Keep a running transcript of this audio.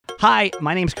Hi,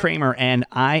 my name's Kramer, and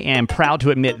I am proud to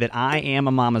admit that I am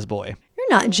a mama's boy. You're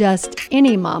not just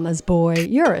any mama's boy,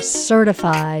 you're a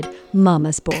certified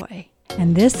mama's boy.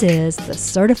 And this is the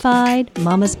Certified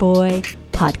Mama's Boy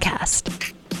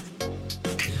Podcast.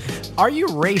 Are you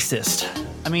racist?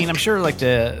 I mean, I'm sure like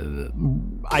the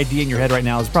idea in your head right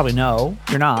now is probably no,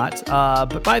 you're not.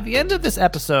 But by the end of this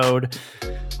episode,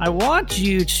 I want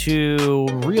you to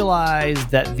realize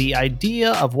that the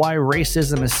idea of why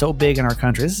racism is so big in our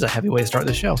country, this is a heavy way to start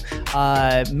the show,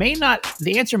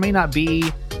 the answer may not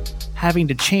be having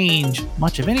to change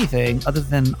much of anything other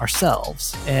than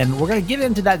ourselves. And we're going to get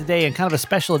into that today in kind of a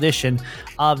special edition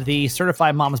of the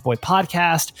Certified Mama's Boy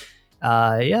podcast.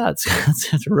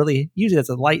 It's really, usually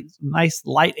that's a nice,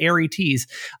 light, airy tease.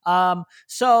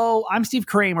 So I'm Steve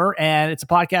Kramer, and it's a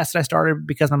podcast that I started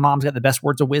because my mom's got the best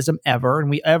words of wisdom ever.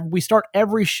 And we start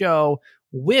every show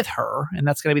with her, and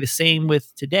that's going to be the same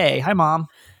with today. Hi, Mom.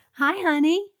 Hi,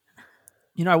 honey.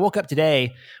 You know, I woke up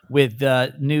today with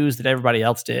the news that everybody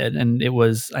else did, and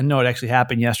I know it actually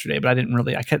happened yesterday, but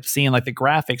I kept seeing like the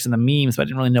graphics and the memes, but I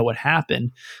didn't really know what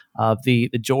happened of the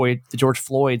George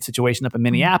Floyd situation up in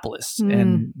Minneapolis.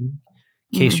 And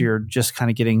in case you're just kind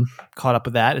of getting caught up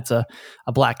with that, it's a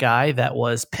black guy that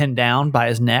was pinned down by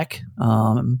his neck.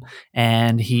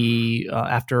 And he,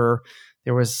 after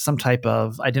there was some type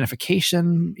of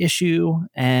identification issue,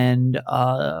 and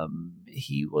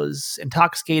he was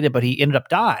intoxicated, but he ended up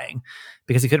dying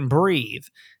because he couldn't breathe.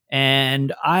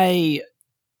 And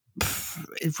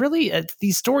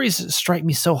these stories strike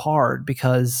me so hard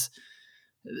because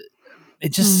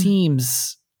it just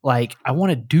seems like I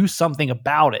want to do something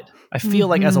about it. I feel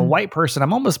like as a white person,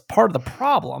 I'm almost part of the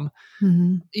problem,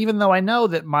 even though I know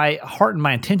that my heart and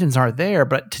my intentions are there.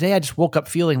 But today I just woke up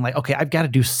feeling like, okay, I've got to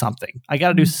do something. I got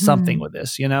to do something with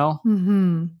this, you know?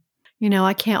 Mm-hmm. You know,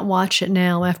 I can't watch it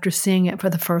now after seeing it for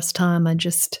the first time. I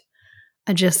just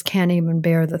can't even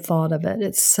bear the thought of it.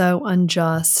 It's so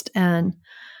unjust. And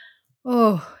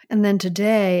then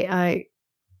today on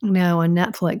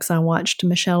Netflix, I watched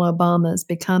Michelle Obama's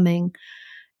Becoming.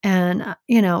 And,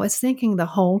 I was thinking the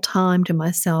whole time to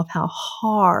myself how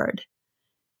hard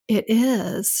it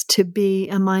is to be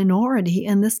a minority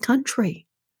in this country.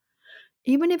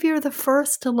 Even if you're the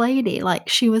first lady, like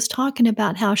she was talking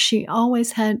about how she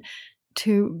always had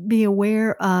to be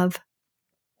aware of,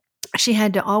 she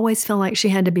had to always feel like she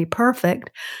had to be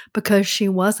perfect because she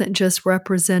wasn't just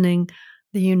representing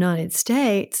the United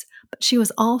States, but she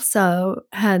was also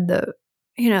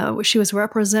she was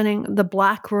representing the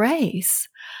Black race.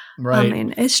 Right. I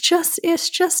mean, it's just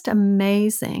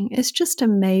amazing. It's just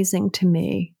amazing to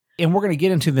me. And we're going to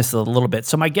get into this a little bit.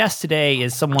 So my guest today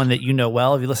is someone that you know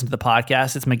well. If you listen to the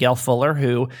podcast, it's Miguel Fuller,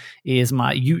 who is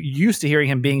you used to hearing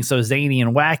him being so zany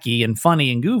and wacky and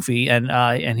funny and goofy,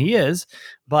 and he is,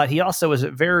 but he also is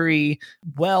very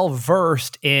well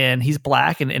versed in, he's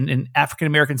Black and in African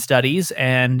American studies,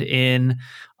 and in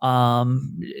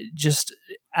just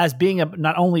as being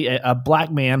not only a Black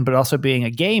man, but also being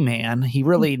a gay man. He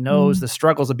really knows the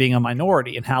struggles of being a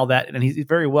minority and how that, and he's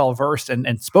very well versed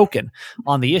and spoken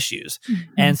on the issues.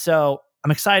 And so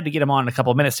I'm excited to get him on in a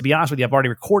couple of minutes. To be honest with you, I've already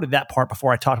recorded that part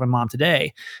before I talked to my mom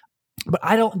today. But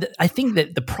I think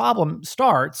that the problem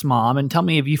starts, Mom, and tell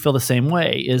me if you feel the same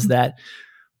way, is that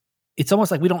it's almost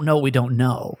like we don't know what we don't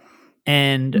know.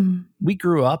 And we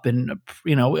grew up in,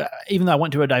 even though I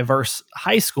went to a diverse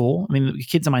high school, I mean, the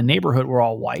kids in my neighborhood were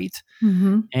all white,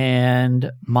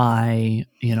 and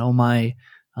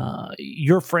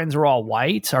your friends were all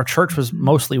white. Our church was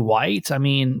mostly white. I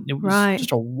mean, it was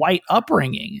just a white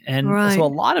upbringing. And so a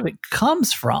lot of it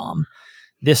comes from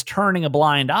this turning a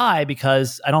blind eye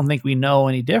because I don't think we know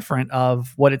any different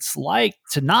of what it's like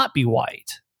to not be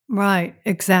white. Right.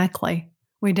 Exactly.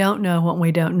 We don't know what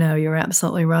we don't know. You're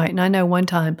absolutely right. And I know one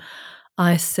time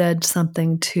I said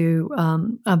something to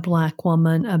a Black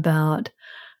woman about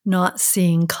not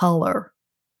seeing color,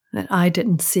 that I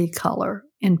didn't see color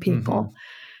in people.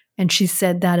 And she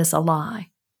said, that is a lie.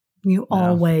 You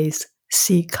always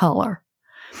see color.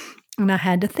 And I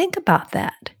had to think about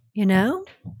that,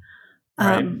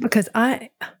 because I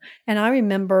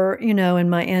remember, in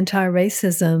my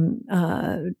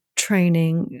anti-racism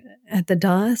training at the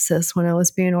diocese when I was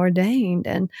being ordained,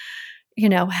 and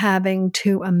having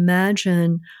to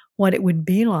imagine what it would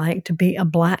be like to be a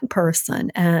Black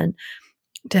person and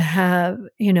to have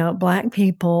Black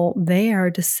people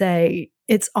there to say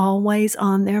it's always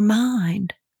on their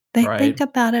mind. They think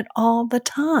about it all the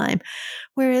time,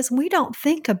 whereas we don't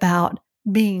think about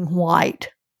being white.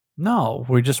 No,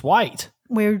 we're just white.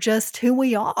 We're just who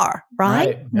we are,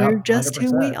 right? We're just 100%.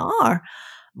 Who we are.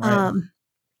 Right.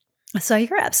 So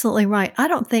you're absolutely right. I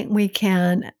don't think we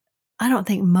can I don't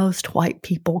think most white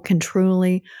people can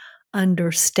truly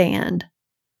understand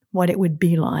what it would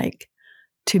be like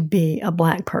to be a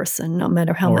Black person, no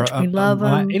matter how much we love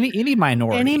them. Any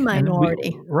minority. Any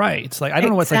minority. Right. It's like, I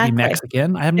don't know what it's like to be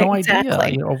Mexican. I have no idea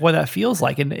of what that feels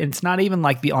like. And it's not even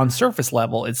like the on surface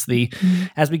level. It's the,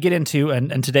 as we get into,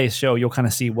 and today's show, you'll kind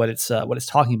of see what it's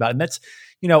talking about. And that's,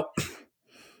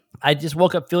 I just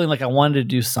woke up feeling like I wanted to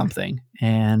do something.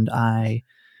 And I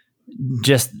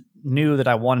just knew that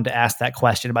I wanted to ask that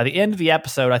question. By the end of the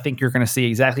episode, I think you're going to see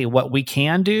exactly what we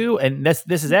can do. And this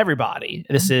is everybody.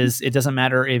 It doesn't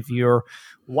matter if you're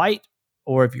white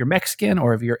or if you're Mexican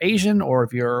or if you're Asian or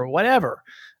if you're whatever.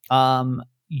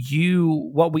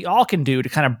 What we all can do to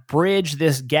kind of bridge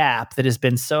this gap that has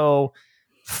been so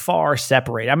far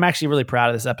separated. I'm actually really proud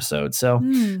of this episode. So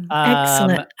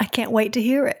excellent. I can't wait to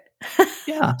hear it.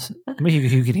 Yeah. I mean,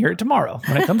 you can hear it tomorrow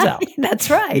when it comes out.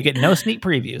 That's right. You get no sneak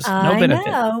previews, no benefit.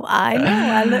 I know.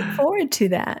 I look forward to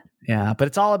that. Yeah. But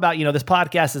it's all about, this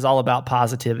podcast is all about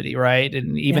positivity, right?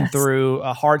 And even through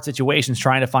hard situations,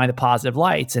 trying to find the positive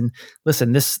lights. And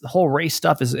listen, this whole race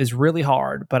stuff is really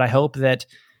hard. But I hope that,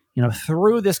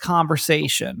 through this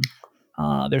conversation,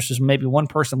 there's just maybe one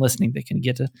person listening that can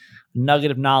get a nugget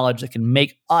of knowledge that can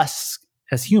make us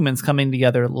as humans coming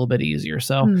together a little bit easier.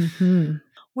 So,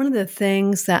 one of the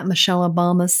things that Michelle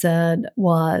Obama said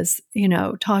was,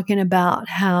 talking about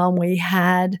how we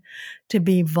had to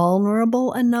be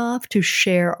vulnerable enough to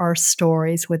share our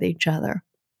stories with each other.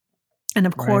 And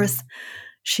of course,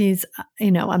 she's,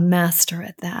 a master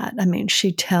at that. I mean,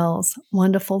 she tells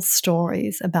wonderful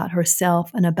stories about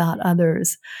herself and about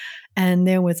others. And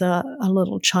there was a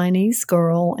little Chinese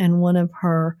girl in one of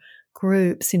her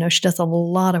groups. She does a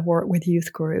lot of work with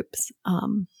youth groups,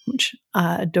 which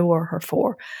I adore her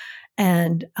for.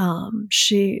 And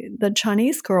the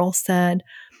Chinese girl said,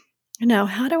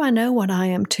 how do I know what I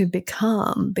am to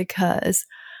become? Because,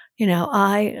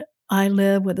 I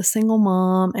live with a single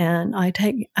mom and I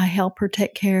help her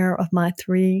take care of my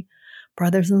 3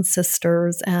 brothers and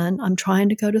sisters, and I'm trying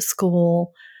to go to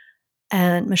school.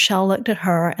 And Michelle looked at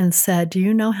her and said, do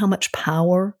you know how much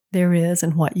power there is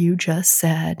in what you just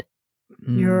said?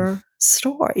 Your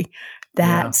story.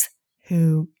 That's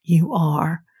who you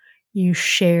are. You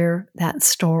share that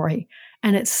story.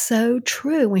 And it's so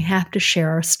true. We have to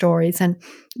share our stories. And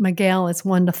Miguel is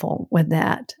wonderful with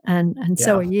that. And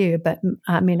so are you. But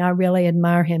I mean, I really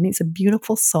admire him. He's a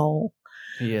beautiful soul.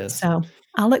 He is. So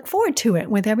I look forward to it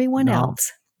with everyone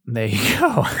else. There you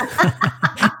go.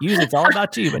 Usually it's all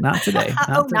about you, but not today.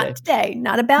 Not today.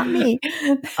 Not about me.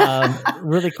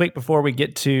 Really quick before we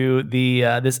get to the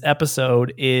this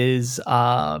episode is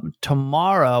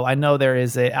tomorrow. I know there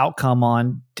is an outcome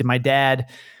on did my dad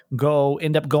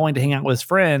end up going to hang out with his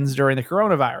friends during the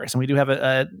coronavirus, and we do have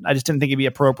I just didn't think it'd be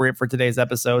appropriate for today's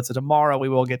episode, so tomorrow we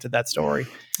will get to that story.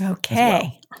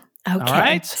 Okay. Well. Okay. All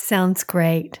right. Sounds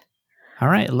great. All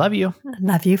right. Love you.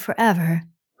 Love you forever.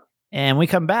 And we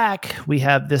come back, we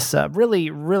have this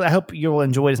really, I hope you will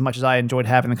enjoy it as much as I enjoyed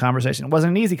having the conversation. It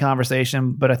wasn't an easy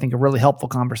conversation, but I think a really helpful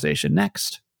conversation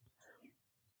next.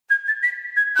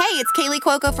 Hey, it's Kaylee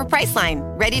Cuoco for Priceline.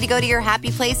 Ready to go to your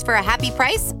happy place for a happy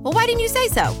price? Well, why didn't you say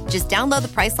so? Just download the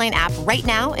Priceline app right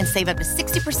now and save up to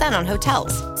 60% on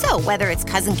hotels. So whether it's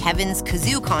Cousin Kevin's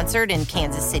Kazoo Concert in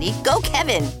Kansas City, go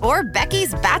Kevin, or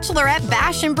Becky's Bachelorette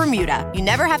Bash in Bermuda, you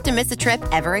never have to miss a trip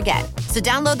ever again. So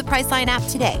download the Priceline app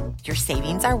today. Your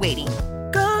savings are waiting.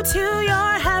 Go to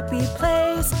your happy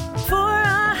place for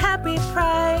a happy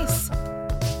price.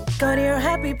 Go to your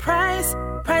happy price,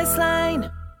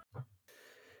 Priceline.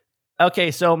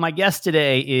 Okay, so my guest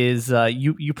today is,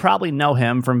 you probably know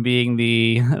him from being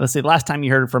the last time you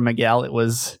heard from Miguel, it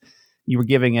was, you were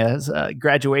giving a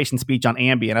graduation speech on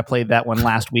Ambien. I played that one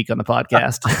last week on the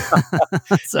podcast.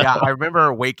 Yeah, I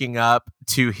remember waking up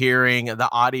to hearing the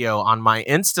audio on my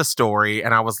Insta story,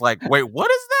 and I was like, wait,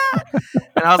 what is that?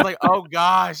 And I was like, oh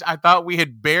gosh, I thought we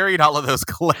had buried all of those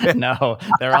clips. No,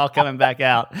 they're all coming back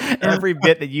out. Every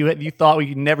bit that you thought we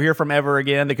could never hear from ever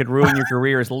again that could ruin your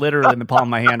career is literally in the palm of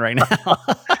my hand right now.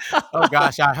 Oh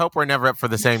gosh, I hope we're never up for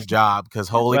the same job, because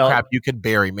holy crap, you could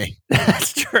bury me.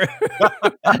 That's true.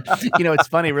 It's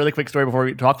funny, really quick story before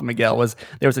we talk to Miguel, was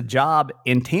there was a job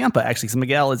in Tampa, actually. So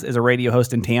Miguel is a radio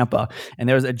host in Tampa, and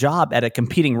there was a job at a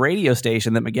competing radio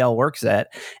station that Miguel works at.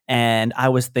 And I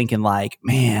was thinking like,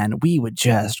 man, we would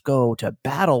just go to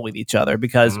battle with each other,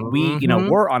 because we,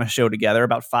 were on a show together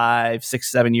about 5,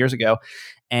 6, 7 years ago.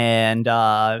 And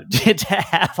to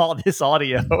have all this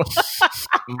audio.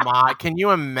 Can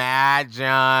you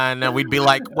imagine? We'd be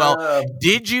like, well,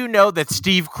 did you know that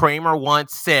Steve Kramer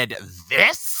once said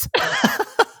this?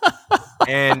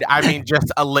 And I mean,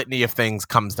 just a litany of things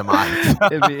comes to mind.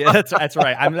 That's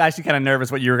right. I'm actually kind of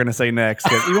nervous what you were going to say next.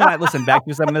 Because even when I listen back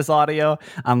to some of this audio,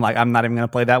 I'm like, I'm not even going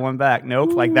to play that one back.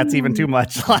 Nope. Like, that's even too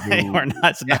much. Like, we're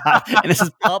not. And this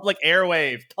is public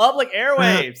airwaves. Public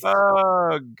airwaves.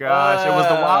 Oh, gosh. It was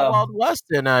the Wild Wild West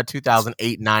in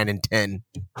 2008, 9, and 10.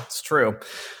 It's true.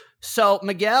 So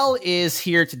Miguel is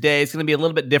here today. It's going to be a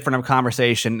little bit different of a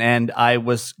conversation, and I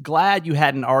was glad you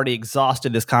hadn't already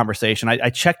exhausted this conversation.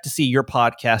 I checked to see your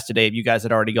podcast today if you guys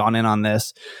had already gone in on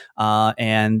this,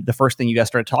 and the first thing you guys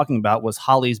started talking about was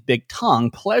Holly's big tongue,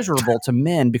 pleasurable to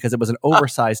men because it was an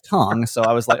oversized tongue. So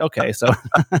I was like, okay, so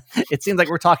it seems like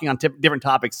we're talking on different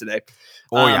topics today.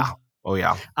 Oh,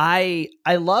 yeah. I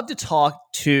love to talk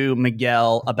to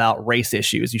Miguel about race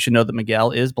issues. You should know that Miguel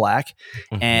is Black.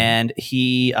 Mm-hmm. And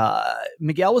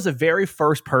Miguel was the very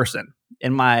first person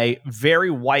in my very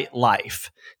white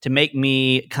life to make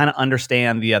me kind of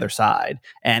understand the other side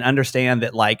and understand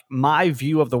that, like, my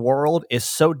view of the world is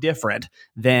so different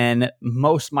than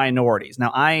most minorities.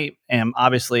 Now, I am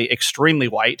obviously extremely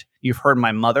white. You've heard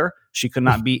my mother. She could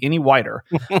not be any whiter.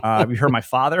 You've heard my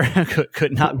father.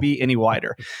 could not be any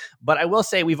whiter. But I will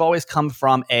say we've always come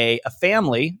from a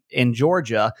family in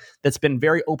Georgia that's been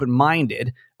very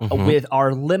open-minded with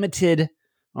our limited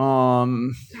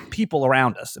people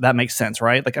around us. If that makes sense,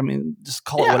 right? Like, I mean, just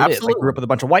call it what it is. Like, grew up with a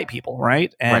bunch of white people,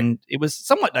 right? And it was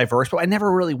somewhat diverse, but I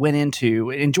never really went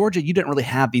into, in Georgia, you didn't really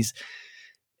have these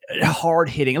hard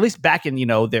hitting, at least back in,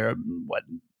 their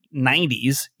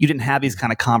 90s, you didn't have these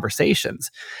kind of conversations.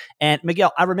 And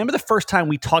Miguel, I remember the first time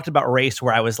we talked about race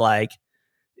where I was like,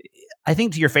 I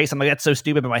think to your face, I'm like, that's so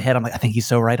stupid. But in my head, I'm like, I think he's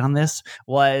so right on this.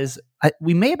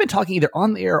 We may have been talking either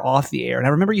on the air or off the air. And I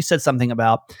remember you said something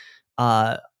about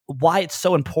why it's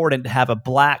so important to have a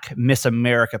Black Miss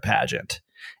America pageant.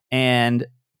 And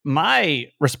my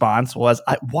response was,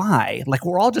 why? Like,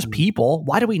 we're all just people.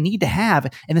 Why do we need to have?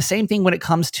 And the same thing when it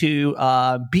comes to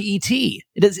BET.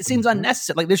 It seems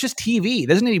unnecessary. Like, there's just TV.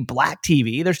 There doesn't need to be Black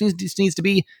TV. There just needs to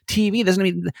be TV. There's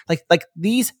need like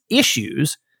these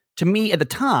issues, to me at the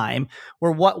time,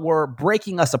 were what were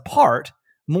breaking us apart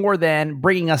more than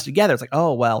bringing us together. It's like,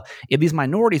 oh, well, if these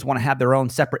minorities want to have their own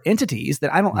separate entities, then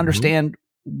I don't understand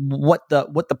what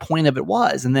the point of it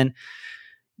was. And then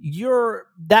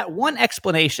that one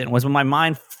explanation was when my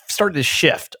mind started to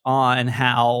shift on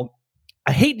how,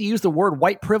 I hate to use the word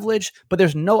white privilege, but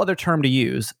there's no other term to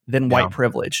use than white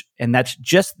privilege. And that's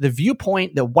just the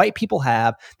viewpoint that white people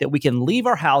have, that we can leave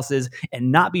our houses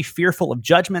and not be fearful of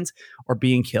judgments or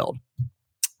being killed.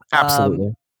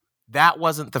 Absolutely. That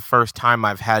wasn't the first time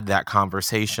I've had that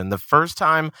conversation. The first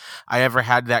time I ever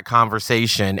had that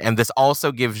conversation, and this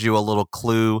also gives you a little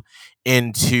clue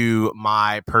into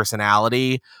my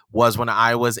personality, was when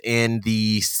I was in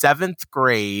the 8th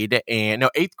grade,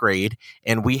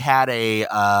 and we had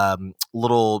a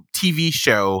little TV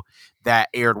show that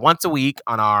aired once a week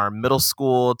on our middle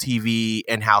school TV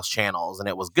in-house channels. And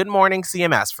it was Good Morning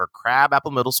CMS for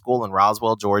Crabapple Middle School in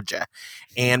Roswell, Georgia.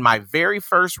 And my very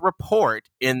first report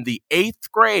in the 8th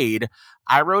grade,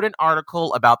 I wrote an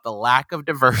article about the lack of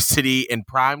diversity in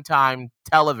primetime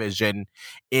television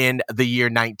in the year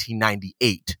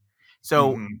 1998.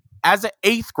 So as an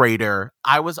 8th grader,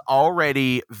 I was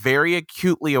already very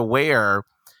acutely aware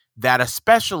that,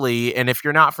 especially, and if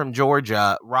you're not from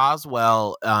Georgia,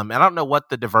 Roswell, I don't know what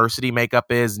the diversity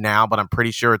makeup is now, but I'm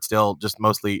pretty sure it's still just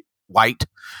mostly white,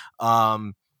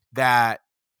 that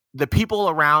the people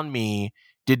around me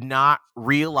did not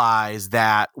realize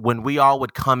that when we all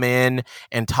would come in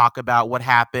and talk about what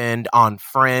happened on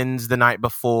Friends the night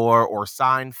before, or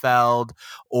Seinfeld,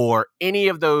 or any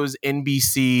of those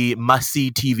NBC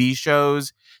must-see TV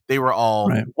shows, they were all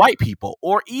white people.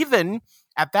 Or even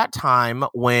at that time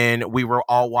when we were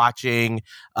all watching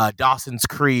Dawson's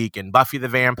Creek and Buffy the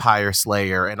Vampire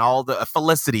Slayer and all the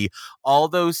Felicity, all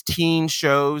those teen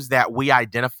shows that we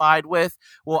identified with.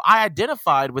 Well, I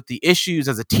identified with the issues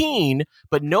as a teen,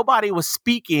 but nobody was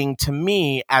speaking to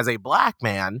me as a Black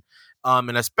man,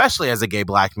 and especially as a gay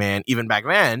Black man, even back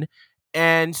then.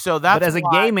 And so that's But as a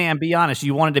gay man, be honest,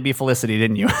 you wanted to be Felicity,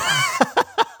 didn't you?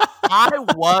 I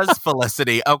was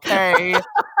Felicity, okay?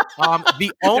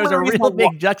 There's a real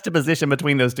big juxtaposition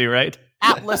between those two, right?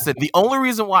 Listen, the only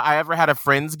reason why I ever had a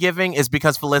Friendsgiving is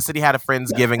because Felicity had a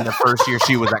Friendsgiving the first year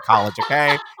she was at college,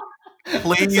 okay?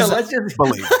 Please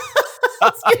believe.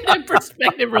 Let's get in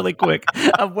perspective really quick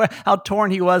of how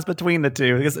torn he was between the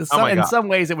two. Because in some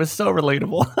ways, it was so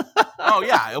relatable. Oh,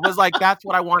 yeah. It was like, that's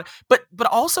what I wanted. But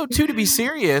also, too, to be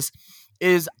serious,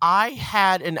 is I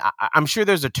had, and I'm sure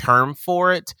there's a term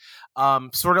for it,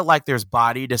 sort of like there's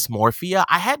body dysmorphia.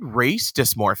 I had race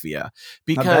dysmorphia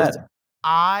because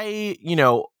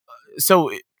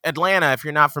so Atlanta, if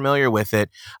you're not familiar with it,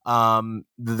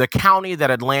 the county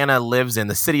that Atlanta lives in,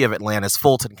 the city of Atlanta, is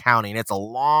Fulton County, and it's a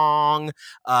long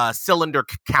cylinder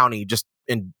county, just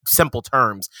in simple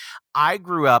terms. I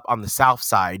grew up on the south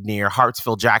side near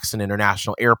Hartsfield-Jackson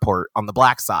International Airport on the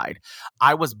black side.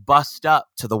 I was bussed up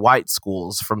to the white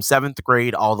schools from 7th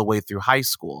grade all the way through high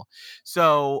school.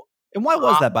 So, and why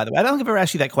was that, by the way? I don't think I've ever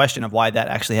asked you that question of why that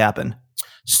actually happened.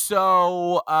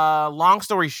 So, long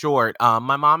story short,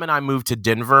 my mom and I moved to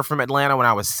Denver from Atlanta when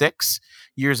I was 6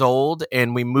 years old,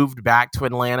 and we moved back to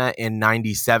Atlanta in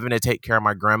 97 to take care of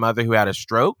my grandmother who had a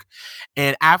stroke.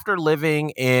 And after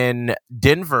living in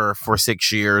Denver for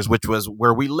 6 years, which was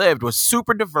where we lived, was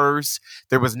super diverse.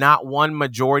 There was not one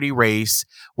majority race.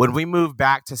 When we moved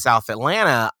back to South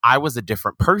Atlanta, I was a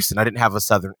different person. I didn't have a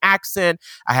Southern accent.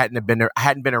 I hadn't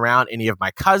been around any of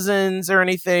my cousins or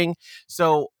anything.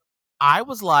 So I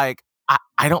was like,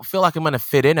 I don't feel like I'm going to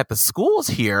fit in at the schools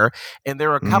here. And there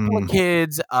were a couple of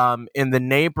kids in the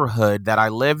neighborhood that I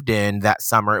lived in that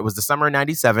summer. It was the summer of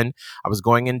 97. I was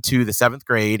going into the 7th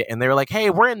grade, and they were like, hey,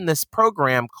 we're in this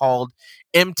program called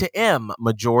M to M,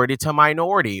 Majority to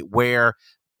Minority, where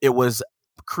it was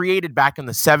created back in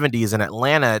the 70s in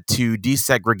Atlanta to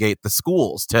desegregate the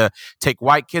schools, to take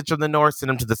white kids from the north, send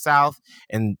them to the south,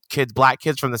 and black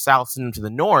kids from the south, send them to the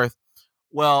north.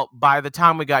 Well, by the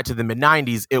time we got to the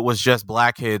mid-90s, it was just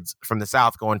black kids from the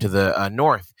south going to the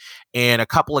north. And a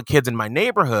couple of kids in my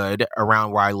neighborhood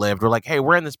around where I lived were like, hey,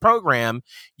 we're in this program.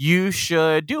 You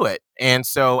should do it. And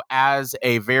so as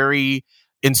a very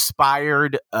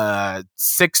inspired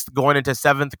 6th going into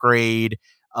 7th grade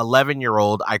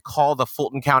 11-year-old, I called the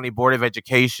Fulton County Board of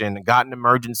Education, got an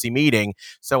emergency meeting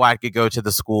so I could go to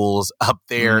the schools up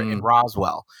there in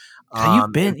Roswell.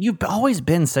 You've always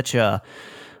been such a...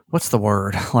 what's the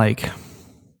word? Like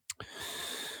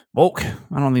woke.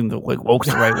 I don't even think woke's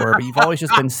the right word, but you've always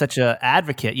just been such a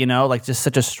advocate, like just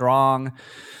such a strong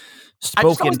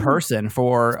spoken person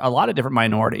for a lot of different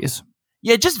minorities.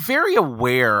 Yeah, just very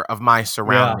aware of my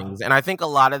surroundings. Yeah. And I think a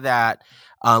lot of that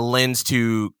lends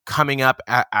to coming up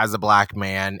as a black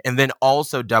man, and then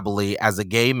also doubly as a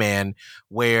gay man,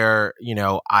 where,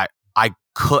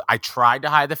 I tried to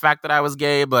hide the fact that I was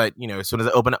gay, but as soon as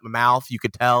I opened up my mouth, you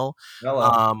could tell.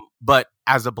 But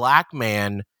as a black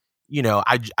man,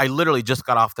 I literally just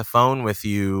got off the phone with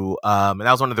you, and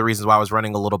that was one of the reasons why I was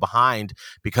running a little behind,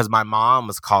 because my mom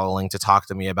was calling to talk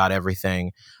to me about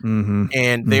everything.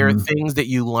 And there are things that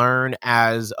you learn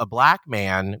as a black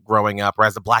man growing up, or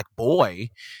as a black boy,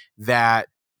 that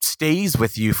stays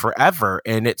with you forever,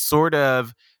 and it sort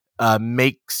of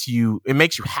makes you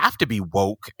have to be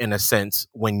woke in a sense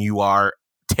when you are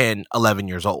 10, 11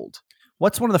 years old.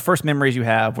 What's one of the first memories you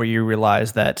have where you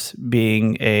realize that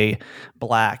being a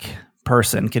black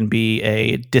person can be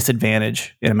a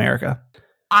disadvantage in America?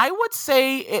 I would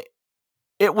say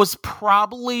it was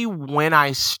probably when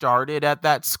I started at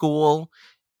that school,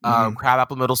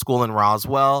 Crabapple Middle School in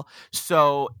Roswell.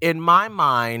 So in my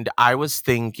mind, I was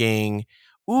thinking,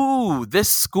 ooh, this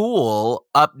school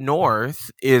up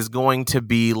north is going to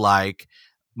be like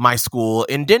my school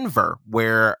in Denver,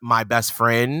 where my best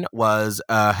friend was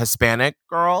a Hispanic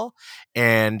girl,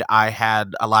 and I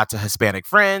had a lot of Hispanic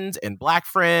friends and black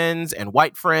friends and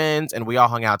white friends, and we all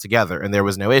hung out together, and there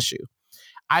was no issue.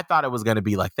 I thought it was going to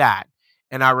be like that.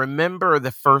 And I remember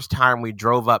the first time we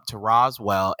drove up to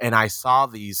Roswell, and I saw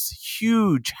these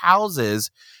huge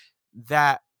houses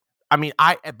that,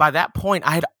 by that point,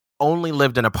 I had only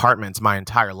lived in apartments my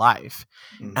entire life.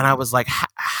 And I was like,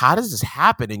 how does this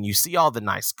happen? And you see all the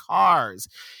nice cars.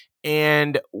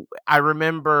 And I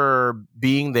remember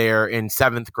being there in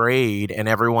 7th grade, and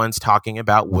everyone's talking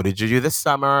about, what did you do this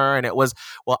summer? And it was,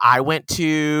 well, I went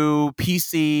to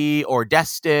PC or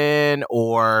Destin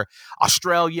or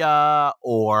Australia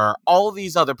or all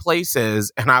these other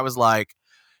places. And I was like,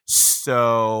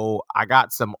 so I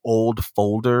got some old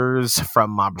folders from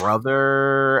my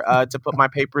brother to put my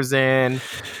papers in,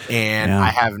 and I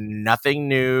have nothing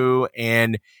new.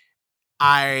 And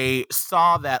I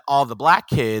saw that all the black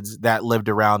kids that lived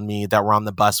around me, that were on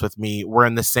the bus with me, were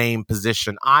in the same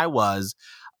position I was,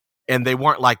 and they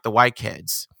weren't like the white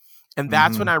kids. And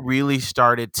that's when I really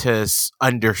started to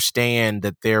understand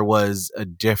that there was a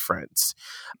difference.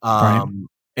 Right.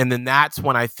 And then that's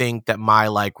when I think that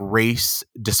my race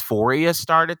dysphoria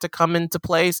started to come into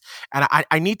place. And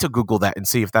I need to Google that and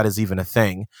see if that is even a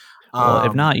thing. Well,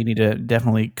 if not, you need to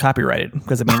definitely copyright it,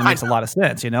 because it makes a lot of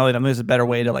sense. There's a better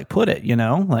way to put it.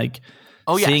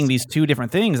 seeing these two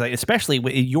different things, like, especially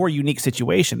in your unique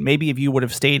situation. Maybe if you would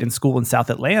have stayed in school in South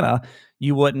Atlanta,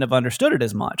 you wouldn't have understood it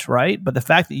as much, right? But the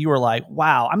fact that you were like,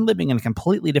 wow, I'm living in a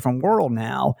completely different world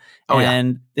now.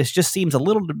 This just seems a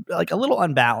little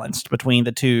unbalanced between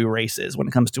the two races when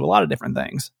it comes to a lot of different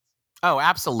things. Oh,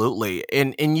 absolutely.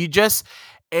 And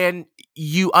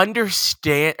you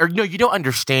understand, or no, you don't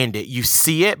understand it. You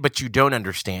see it, but you don't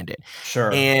understand it.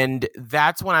 Sure. And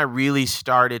that's when I really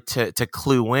started to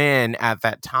clue in at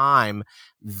that time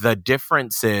the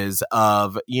differences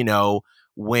of,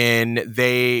 when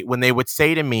they would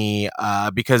say to me,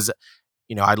 because,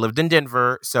 I lived in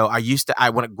Denver. So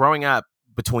growing up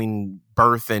between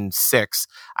birth and 6,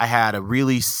 I had a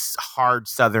really hard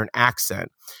Southern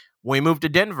accent. When we moved to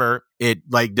Denver, it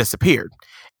disappeared.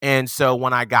 And so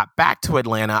when I got back to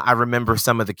Atlanta, I remember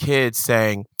some of the kids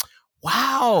saying,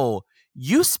 wow,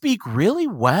 you speak really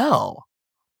well.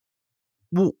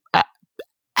 Well,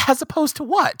 as opposed to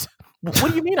what? What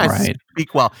do you mean I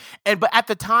speak well? But at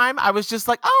the time, I was just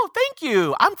like, oh, thank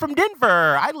you. I'm from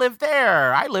Denver. I lived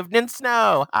there. I lived in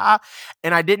snow.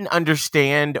 And I didn't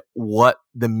understand what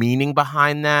the meaning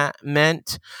behind that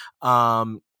meant.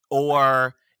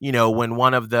 Or when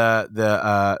one of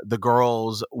the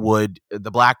girls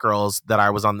the black girls that I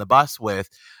was on the bus with,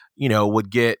 would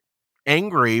get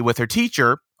angry with her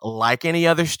teacher like any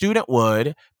other student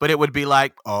would, but it would be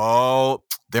like, oh,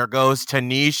 there goes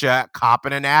Tanisha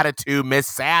copping an attitude, Miss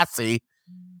Sassy.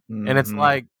 Mm-hmm. And it's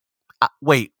like,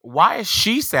 wait, why is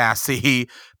she sassy?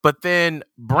 But then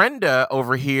Brenda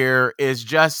over here is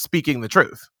just speaking the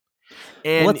truth.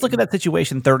 And let's look at that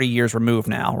situation 30 years removed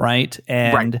now, right?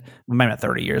 And maybe not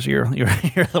 30 years. You're a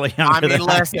little younger.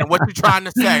 Listen, what you trying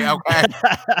to say? Okay.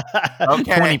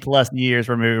 Okay. 20 plus years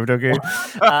removed. Okay.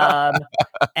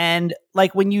 And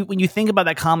when you think about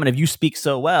that comment, if you speak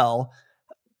so well,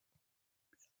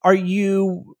 are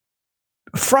you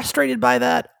frustrated by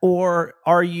that, or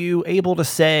are you able to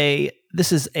say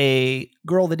this is a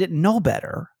girl that didn't know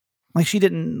better? Like she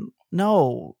didn't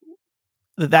know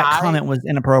that comment was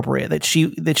inappropriate, that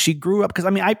she grew up, because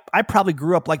I probably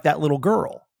grew up like that little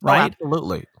girl, right?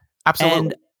 Oh, absolutely.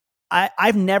 And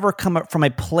I've never come up from a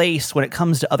place when it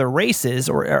comes to other races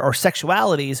or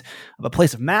sexualities of a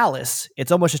place of malice.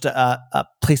 It's almost just a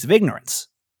place of ignorance.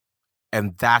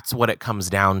 And that's what it comes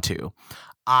down to.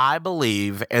 I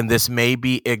believe, and this may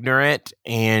be ignorant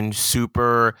and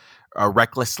super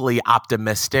recklessly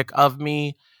optimistic of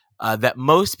me, that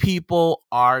most people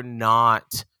are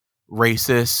not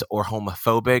racist or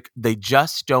homophobic. They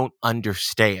just don't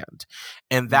understand.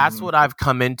 And that's what I've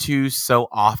come into so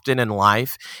often in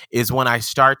life, is when I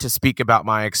start to speak about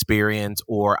my experience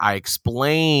or I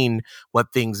explain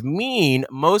what things mean,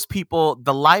 most people,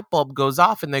 the light bulb goes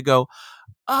off and they go,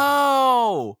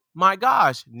 oh my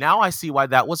gosh, now I see why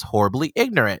that was horribly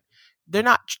ignorant. They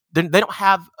don't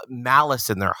have malice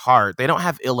in their heart. They don't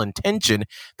have ill intention.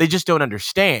 They just don't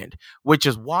understand, which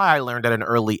is why I learned at an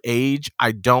early age,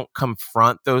 I don't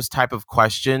confront those type of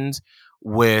questions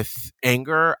with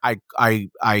anger. I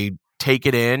take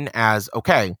it in as,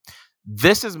 okay,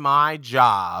 this is my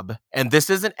job, and this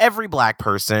isn't every black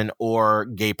person or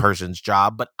gay person's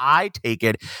job, but I take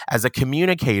it as a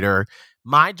communicator.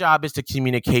 My job is to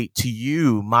communicate to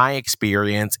you my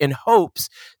experience in hopes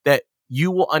that you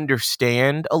will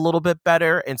understand a little bit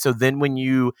better. And so then when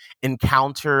you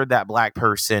encounter that black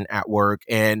person at work,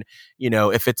 and,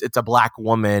 if it's a black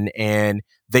woman and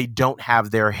they don't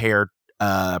have their hair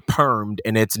permed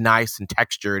and it's nice and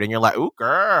textured, and you're like, ooh,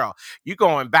 girl, you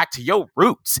going back to your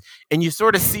roots. And you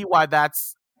sort of see why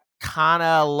that's kind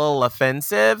of a little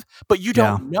offensive, but you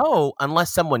don't know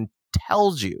unless someone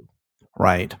tells you.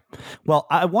 Right. Well,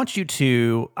 I want you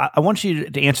to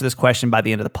answer this question by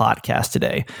the end of the podcast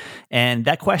today. And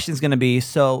that question is going to be,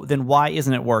 so then why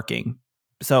isn't it working?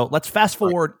 So let's fast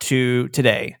forward to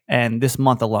today and this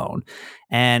month alone.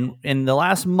 And in the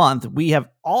last month, we have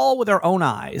all with our own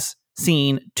eyes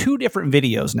seen 2 different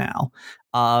videos now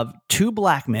of 2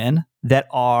 black men that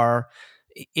are,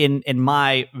 in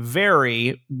my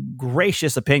very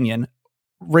gracious opinion,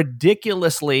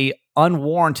 ridiculously,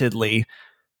 unwarrantedly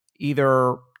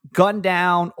either gunned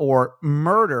down or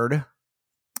murdered,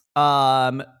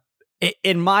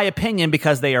 in my opinion,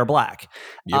 because they are black.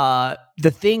 Yep. The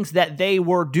things that they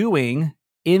were doing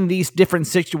in these different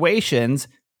situations,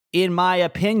 in my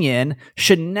opinion,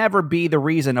 should never be the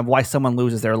reason of why someone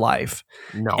loses their life.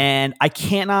 No. And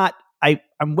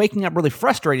I'm waking up really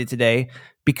frustrated today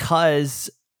because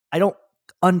I don't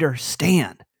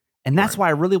understand. And that's why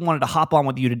I really wanted to hop on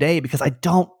with you today, because I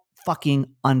don't fucking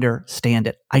understand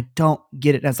it. I don't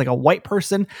get it. As like a white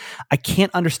person, I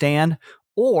can't understand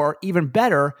or even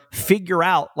better, figure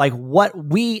out like what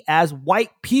we as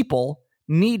white people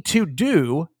need to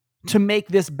do to make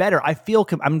this better.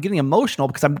 I'm getting emotional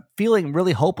because I'm feeling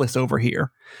really hopeless over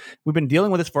here. We've been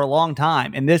dealing with this for a long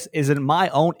time, and this is in my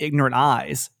own ignorant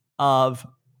eyes of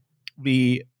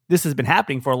this has been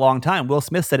happening for a long time. Will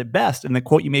Smith said it best, and the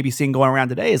quote you may be seeing going around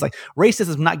today is like, racism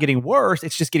is not getting worse,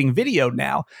 it's just getting videoed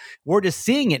now. We're just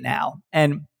seeing it now.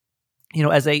 And,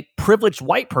 as a privileged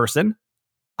white person,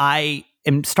 I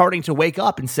am starting to wake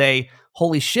up and say,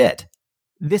 holy shit,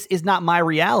 this is not my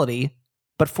reality.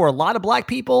 But for a lot of black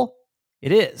people,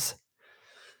 it is.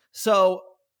 So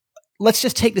let's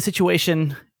just take the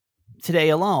situation today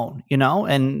alone,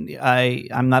 and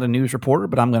I'm not a news reporter,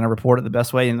 but I'm going to report it the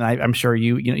best way. And I'm sure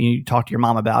you talk to your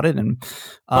mom about it. And,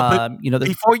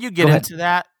 before you get into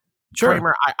that, sure.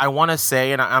 Kramer, I want to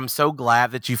say, and I'm so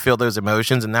glad that you feel those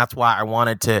emotions. And that's why I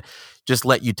wanted to just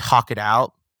let you talk it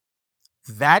out.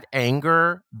 That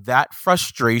anger, that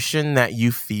frustration that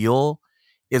you feel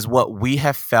is what we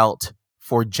have felt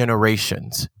for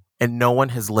generations, and no one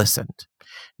has listened.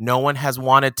 No one has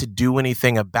wanted to do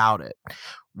anything about it.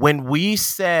 When we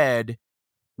said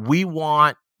we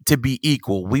want to be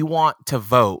equal, we want to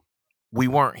vote, we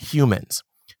weren't humans.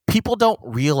 People don't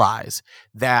realize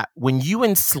that when you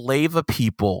enslave a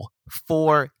people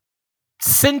for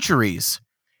centuries,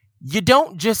 you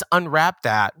don't just unwrap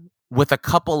that with a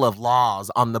couple of laws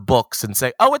on the books and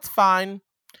say, oh, it's fine.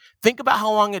 Think about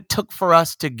how long it took for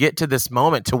us to get to this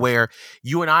moment to where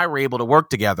you and I were able to work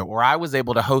together, or I was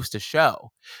able to host a show.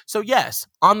 So yes,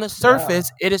 on the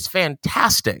surface, It is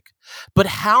fantastic. But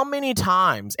how many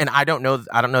times, and I don't know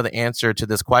the answer to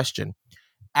this question,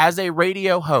 as a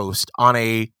radio host on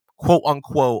a quote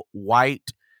unquote white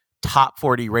top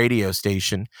 40 radio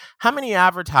station, how many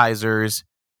advertisers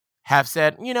have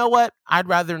said, you know what, I'd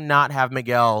rather not have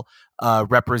Miguel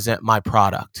represent my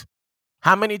product?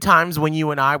 How many times when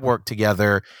you and I worked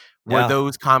together were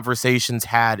those conversations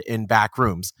had in back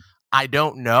rooms? I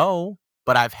don't know,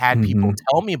 but I've had people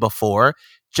tell me before,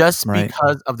 just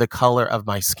because of the color of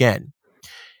my skin.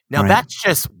 Now, that's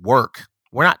just work.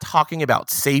 We're not talking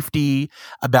about safety,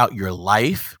 about your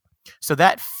life. So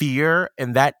that fear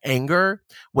and that anger,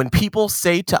 when people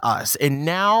say to us, and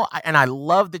I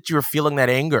love that you're feeling that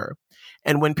anger.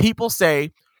 And when people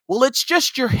say, well, it's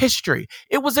just your history,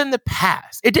 it was in the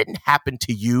past, it didn't happen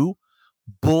to you.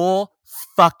 Bull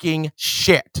fucking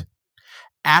shit.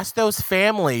 Ask those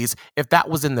families if that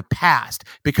was in the past,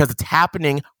 because it's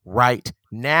happening right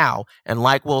now. And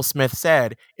like Will Smith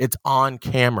said, it's on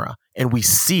camera and we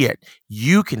see it.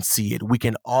 You can see it. We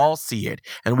can all see it.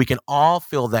 And we can all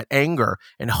feel that anger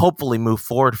and hopefully move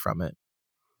forward from it.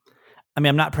 I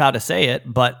mean, I'm not proud to say it,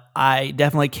 but I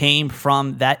definitely came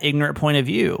from that ignorant point of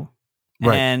view.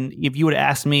 Right. And if you would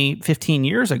have asked me 15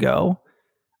 years ago,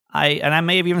 I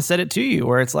may have even said it to you,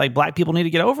 where it's like, black people need to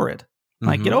get over it.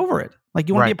 Like, get over it. Like,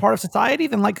 you want to be a part of society?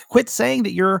 Then like quit saying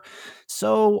that you're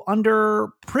so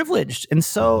underprivileged. And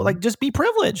so like, just be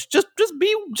privileged. Just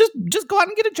go out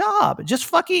and get a job. Just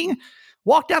fucking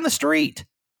walk down the street.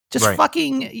 Just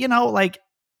fucking, like,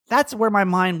 that's where my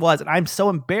mind was. And I'm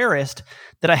so embarrassed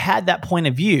that I had that point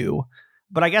of view.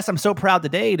 But I guess I'm so proud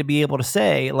today to be able to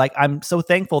say, like, I'm so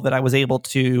thankful that I was able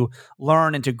to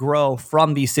learn and to grow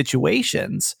from these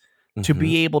situations to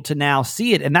be able to now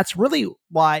see it. And that's really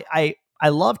why I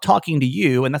love talking to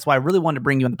you. And that's why I really wanted to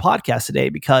bring you on the podcast today,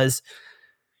 because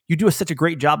you do such a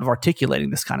great job of articulating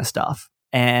this kind of stuff.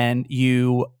 And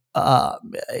you're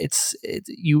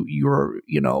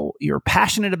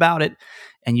passionate about it,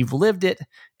 and you've lived it,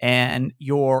 and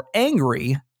you're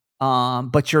angry,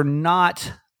 but you're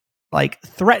not like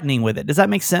threatening with it. Does that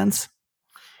make sense?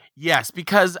 Yes,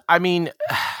 because I mean,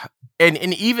 and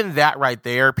even that right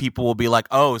there, people will be like,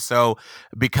 oh, so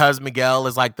because Miguel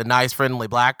is like the nice, friendly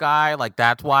black guy, like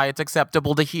that's why it's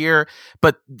acceptable to hear.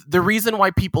 But the reason why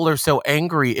people are so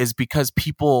angry is because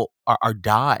people are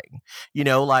dying,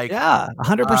 like. Yeah,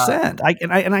 100%.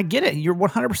 I get it. You're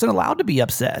 100% allowed to be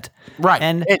upset.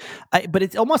 Right. But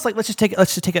it's almost like, let's just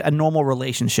take a normal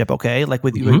relationship. Okay. Like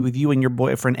with you and your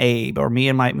boyfriend, Abe, or me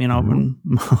and my,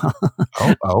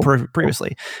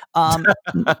 previously.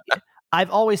 I've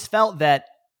always felt that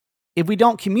if we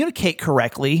don't communicate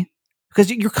correctly, because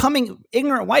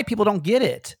ignorant white people don't get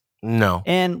it. No.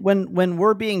 And when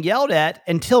we're being yelled at,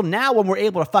 until now, when we're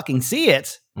able to fucking see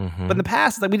it, but in the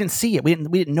past, it's like we didn't see it. We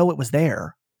didn't know it was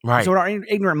there. Right. So in our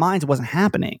ignorant minds, it wasn't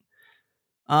happening.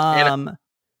 Sorry.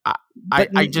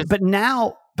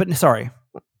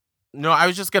 No, I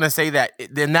was just going to say that,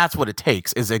 then that's what it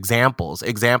takes, is examples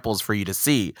for you to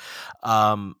see.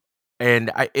 And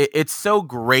it's so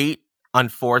great,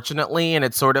 unfortunately. And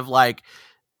it's sort of like,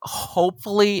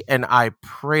 hopefully, and I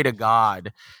pray to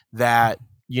God that,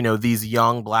 these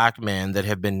young black men that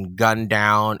have been gunned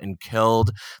down and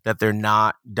killed, that they're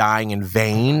not dying in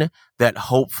vain, that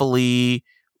hopefully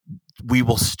we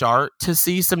will start to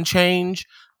see some change.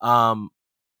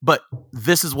 But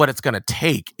this is what it's going to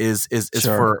take is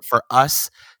Sure. for us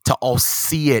to all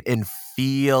see it and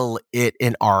feel it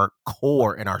in our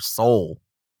core, in our soul.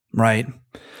 Right.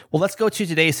 Well, let's go to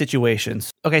today's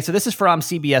situations. Okay, so this is from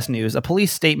CBS News. A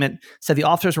police statement said the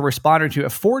officers were responding to a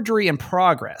forgery in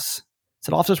progress.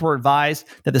 Said officers were advised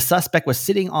that the suspect was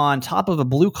sitting on top of a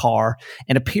blue car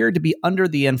and appeared to be under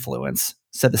the influence,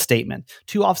 said the statement.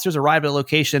 2 officers arrived at a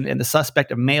location and the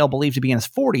suspect, a male believed to be in his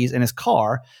 40s, in his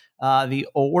car. The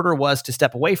order was to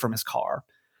step away from his car.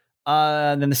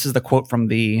 Then this is the quote from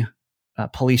the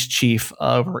police chief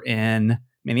over in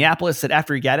Minneapolis, said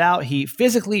after he got out, he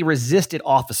physically resisted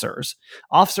officers.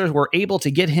 Officers were able to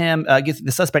get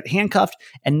the suspect handcuffed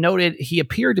and noted he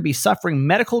appeared to be suffering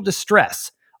medical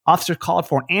distress. Officers called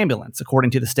for an ambulance, according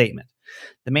to the statement.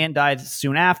 The man died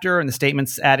soon after, and the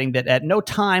statement's adding that at no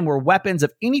time were weapons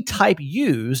of any type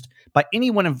used by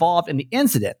anyone involved in the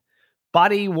incident.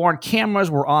 Body-worn cameras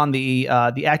were on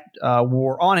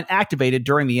and activated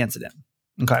during the incident.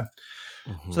 Okay.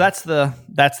 So that's the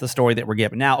story that we're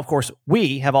given. Now, of course,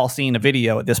 we have all seen a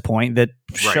video at this point that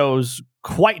shows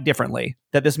quite differently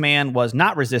that this man was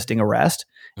not resisting arrest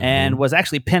and was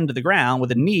actually pinned to the ground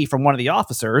with a knee from one of the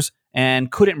officers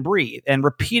and couldn't breathe and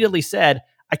repeatedly said,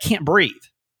 "I can't breathe."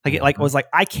 It was like,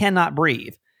 "I cannot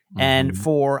breathe." And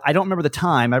for, I don't remember the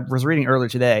time, I was reading earlier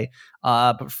today,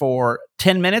 but for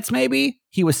 10 minutes maybe,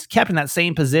 he was kept in that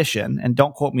same position. And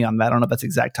don't quote me on that. I don't know if that's the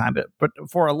exact time, but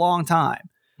for a long time.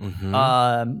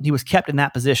 He was kept in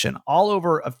that position all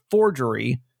over a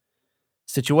forgery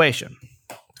situation.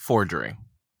 Forgery.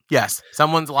 Yes.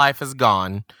 Someone's life is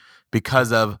gone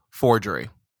because of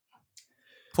forgery.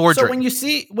 So when you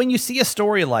see a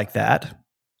story like that,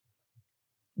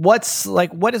 what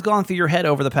has gone through your head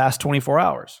over the past 24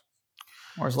 hours?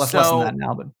 Or is less than that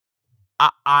now, but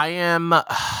I am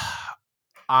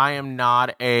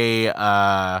not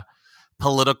a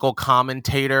political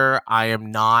commentator. I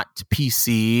am not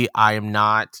PC. I am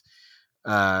not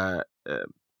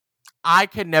I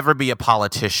could never be a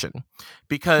politician,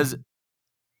 because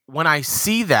when I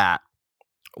see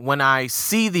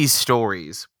these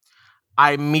stories,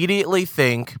 I immediately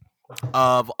think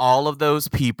of all of those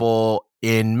people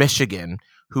in Michigan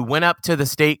who went up to the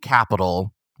state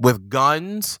capitol with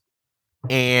guns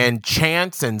and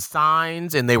chants and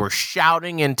signs, and they were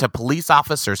shouting into police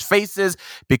officers' faces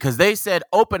because they said,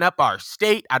 "Open up our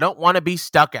state. I don't want to be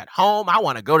stuck at home. I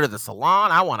want to go to the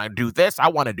salon. I want to do this. I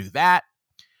want to do that."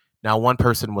 Now, one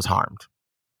person was harmed.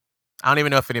 I don't even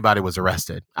know if anybody was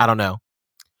arrested. I don't know.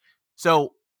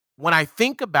 So when I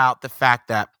think about the fact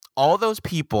that all those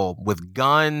people with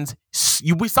guns,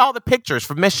 we saw the pictures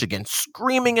from Michigan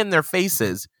screaming in their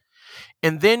faces.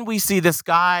 And then we see this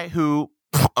guy who,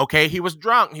 okay, he was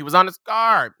drunk. He was on his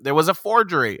guard. There was a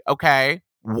forgery. Okay.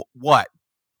 What?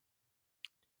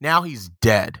 Now he's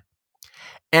dead.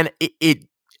 And it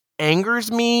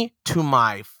angers me to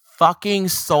my fucking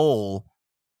soul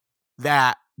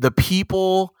that the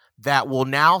people that will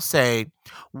now say,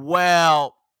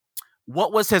 well,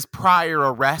 what was his prior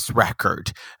arrest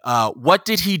record? What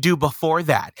did he do before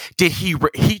that? Did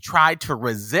he tried to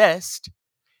resist?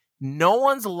 No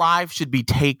one's life should be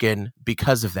taken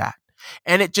because of that.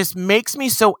 And it just makes me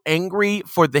so angry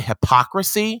for the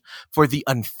hypocrisy, for the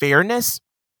unfairness,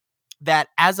 that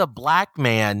as a black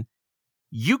man,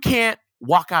 you can't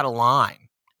walk out of line.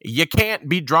 You can't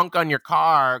be drunk on your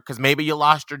car because maybe you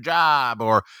lost your job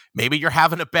or maybe you're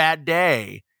having a bad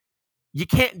day. You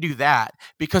can't do that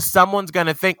because someone's going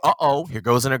to think, uh-oh, here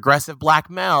goes an aggressive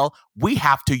black male. We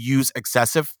have to use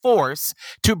excessive force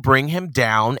to bring him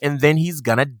down, and then he's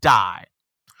going to die.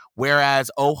 Whereas,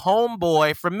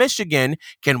 homeboy from Michigan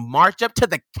can march up to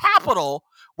the Capitol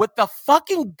with the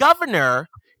fucking governor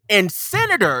and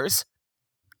senators,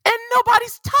 and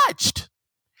nobody's touched.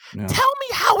 Yeah. Tell me,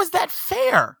 how is that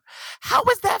fair? How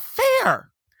is that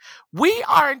fair? We,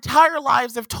 our entire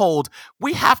lives, have told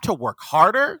we have to work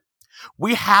harder.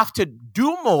 We have to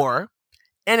do more,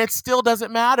 and it still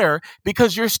doesn't matter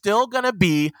because you're still going to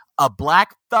be a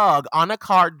black thug on a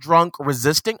car drunk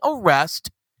resisting arrest.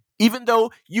 Even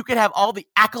though you could have all the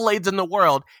accolades in the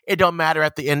world, it don't matter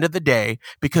at the end of the day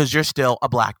because you're still a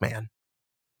black man.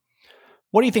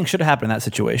 What do you think should have happened in that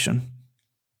situation?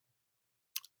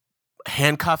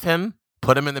 Handcuff him,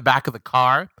 put him in the back of the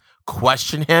car,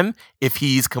 question him. If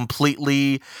he's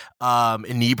completely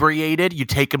inebriated, you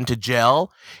take him to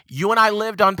jail. You and I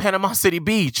lived on Panama City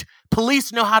Beach.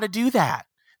 Police know how to do that.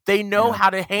 They know how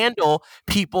to handle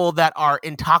people that are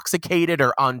intoxicated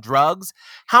or on drugs.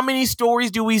 How many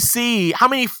stories do we see? How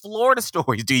many Florida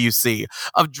stories do you see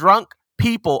of drunk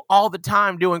people all the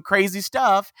time doing crazy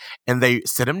stuff, and they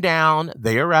sit them down,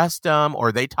 they arrest them,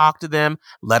 or they talk to them,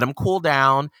 let them cool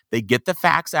down, they get the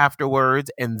facts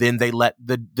afterwards, and then they let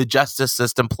the justice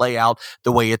system play out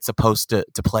the way it's supposed to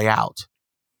play out.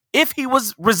 If he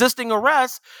was resisting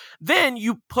arrest, then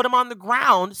you put him on the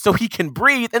ground so he can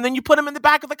breathe, and then you put him in the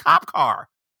back of the cop car.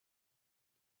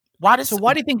 Why do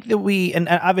you think that we, and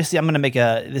obviously I'm going to make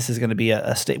this is going to be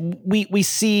a statement. We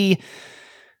see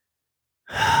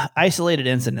isolated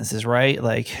incidences, right?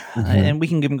 Like, and we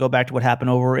can even go back to what happened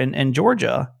over in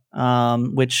Georgia,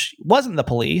 which wasn't the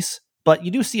police, but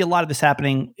you do see a lot of this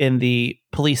happening in the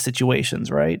police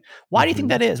situations, right? Why do you think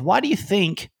that is? Why do you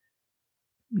think,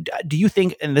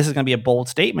 and this is going to be a bold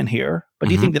statement here, but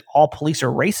do you think that all police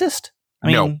are racist? I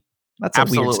mean, no, that's a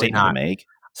weird statement to make.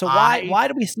 So why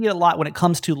do we see it a lot when it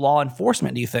comes to law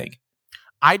enforcement, do you think?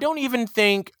 I don't even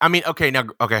think,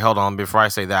 hold on. Before I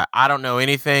say that, I don't know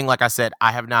anything. Like I said,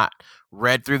 I have not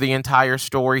read through the entire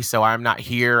story, so I'm not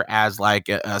here as like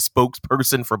a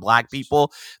spokesperson for Black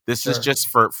people. This is just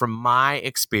from my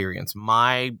experience,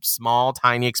 my small,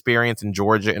 tiny experience in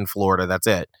Georgia and Florida. That's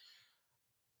it.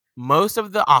 Most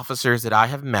of the officers that I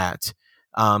have met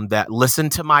that listen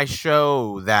to my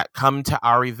show, that come to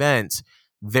our events,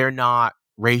 they're not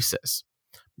racist.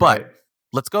 But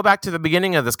let's go back to the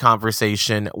beginning of this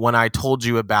conversation when I told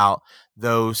you about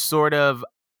those sort of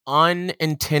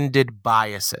unintended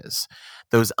biases,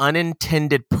 those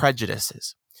unintended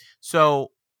prejudices.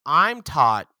 So I'm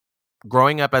taught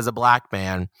growing up as a Black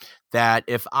man that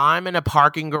if I'm in a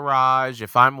parking garage,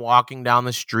 if I'm walking down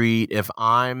the street, if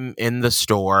I'm in the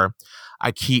store,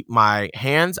 I keep my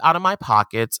hands out of my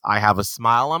pockets, I have a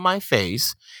smile on my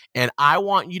face, and I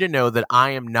want you to know that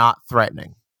I am not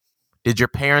threatening. Did your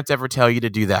parents ever tell you to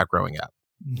do that growing up?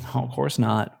 No, of course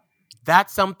not.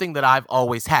 That's something that I've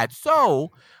always had.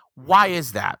 So why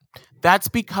is that? That's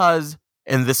because,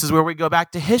 and this is where we go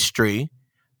back to history,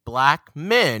 Black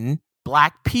men,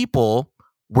 Black people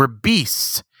were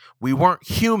beasts. We weren't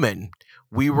human.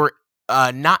 We were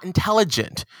not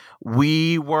intelligent.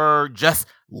 We were just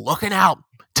looking out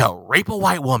to rape a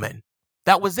white woman.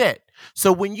 That was it.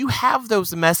 So when you have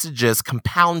those messages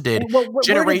compounded generation after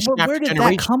generation. Where did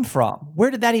that come from? Where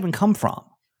did that even come from?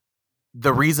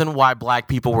 The reason why Black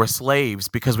people were slaves,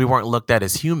 because we weren't looked at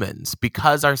as humans,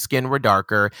 because our skin were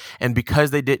darker, and because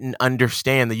they didn't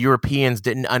understand, the Europeans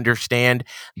didn't understand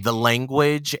the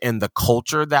language and the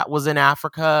culture that was in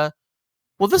Africa.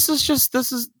 Well, this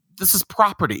is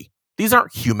property. These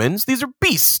aren't humans. These are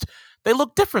beasts. They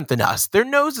look different than us. Their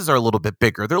noses are a little bit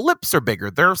bigger. Their lips are bigger.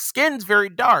 Their skin's very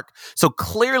dark. So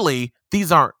clearly,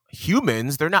 these aren't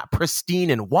humans. They're not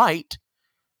pristine and white.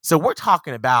 So we're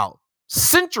talking about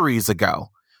centuries ago.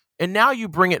 And now you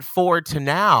bring it forward to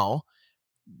now,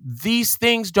 these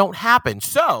things don't happen.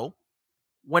 So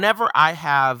whenever I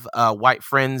have white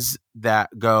friends that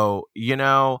go,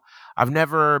 I've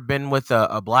never been with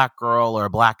a Black girl or a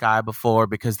Black guy before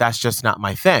because that's just not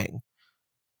my thing.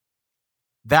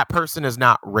 That person is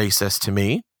not racist to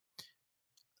me.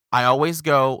 I always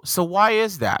go, so why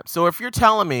is that? So if you're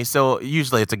telling me, so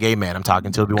usually it's a gay man I'm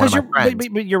talking to, it'll be one of my friends.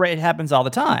 But you're right, it happens all the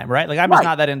time, right? Like I'm just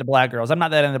not that into Black girls. I'm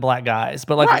not that into Black guys.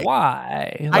 But like,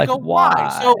 why? I go,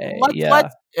 why? So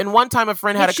let's. And one time a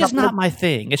friend had a couple. It's just not my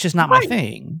thing. It's just not my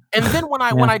thing. And then when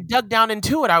I dug down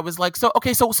into it, I was like, so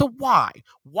why?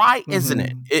 Why isn't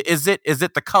it? Is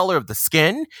it the color of the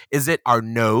skin? Is it our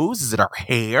nose? Is it our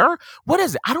hair? What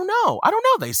is it? I don't know.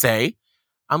 They say.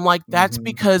 I'm like, that's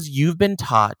because you've been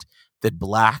taught that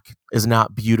Black is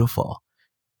not beautiful.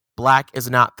 Black is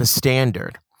not the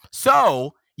standard.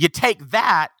 So you take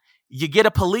that, you get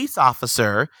a police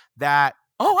officer that,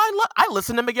 I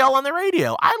listen to Miguel on the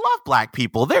radio. I love Black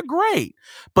people. They're great.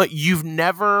 But you've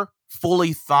never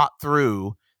fully thought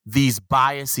through these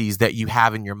biases that you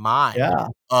have in your mind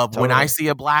when I see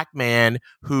a Black man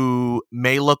who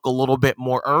may look a little bit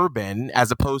more urban as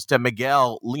opposed to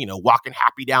Miguel, walking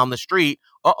happy down the street.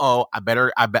 I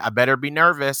better be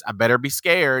nervous. I better be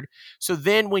scared. So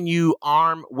then when you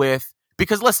arm with,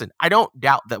 because listen, I don't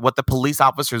doubt that what the police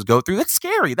officers go through, that's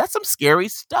scary. That's some scary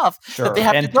stuff that they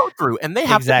have to go through, and they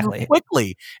have to move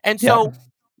quickly. And so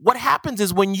what happens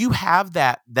is when you have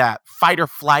that fight or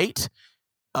flight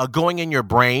going in your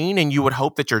brain, and you would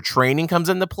hope that your training comes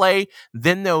into play,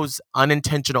 then those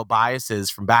unintentional biases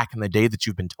from back in the day that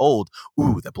you've been told,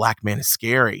 ooh, the Black man is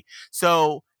scary.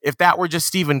 So if that were just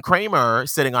Stephen Kramer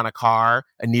sitting on a car,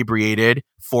 inebriated,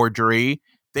 forgery,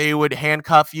 they would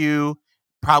handcuff you,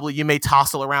 Probably you may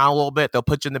tossle around a little bit. They'll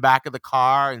put you in the back of the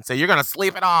car and say, you're going to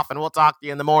sleep it off and we'll talk to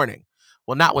you in the morning.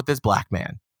 Well, not with this black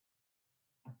man.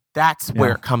 That's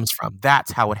where it comes from.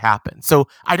 That's how it happened. So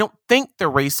I don't think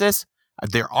they're racist.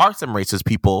 There are some racist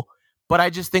people, but I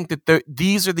just think that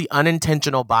these are the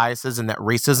unintentional biases and that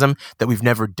racism that we've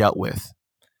never dealt with.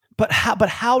 But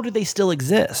how do they still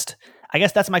exist? I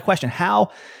guess that's my question. How,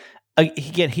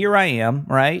 again, here I am,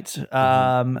 right?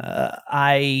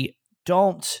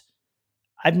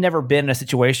 I've never been in a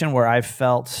situation where I've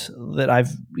felt that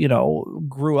I've,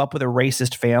 grew up with a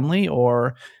racist family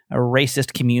or a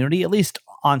racist community, at least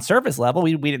on surface level.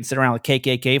 We didn't sit around with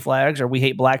KKK flags or we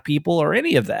hate black people or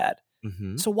any of that.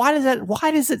 Mm-hmm. So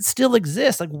why does it still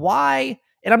exist? Like why?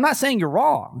 And I'm not saying you're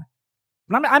wrong,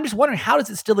 but I'm just wondering, how does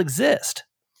it still exist?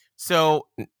 So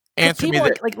answer me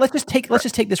that. Like let's just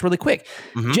take this really quick.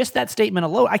 Mm-hmm. Just that statement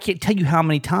alone, I can't tell you how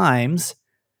many times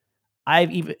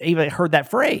I've even heard that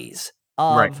phrase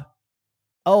of, right.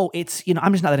 Oh, it's,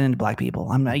 I'm just not that into black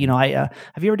people. I'm not,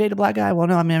 have you ever dated a black guy? Well,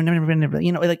 no, I've never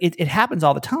been, like it happens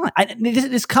all the time.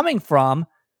 It's coming from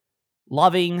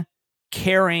loving,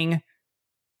 caring,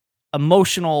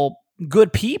 emotional,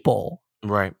 good people.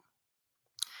 Right.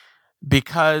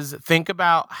 Because think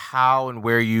about how and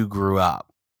where you grew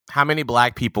up. How many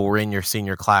black people were in your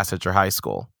senior class at your high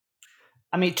school?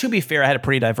 I mean, to be fair, I had a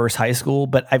pretty diverse high school,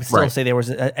 but I'd still say there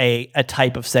was a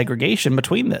type of segregation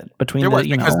between the.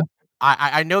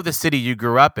 I know the city you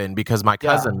grew up in because my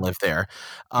cousin lived there.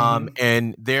 And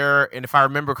if I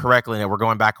remember correctly, and we're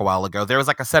going back a while ago, there was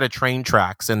like a set of train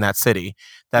tracks in that city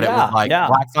that it was like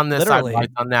blacks on this side,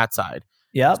 whites on that side.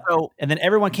 Yeah. So, and then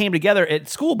everyone came together at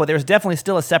school, but there's definitely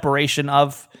still a separation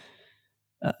of,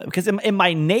 because in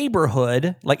my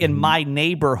neighborhood,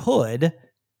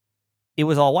 it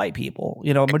was all white people,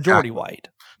 majority white.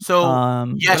 So,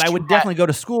 but I would definitely go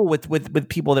to school with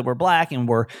people that were black and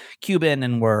were Cuban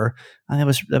and were, that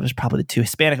was probably the two,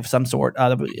 Hispanic of some sort,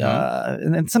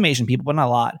 and some Asian people, but not a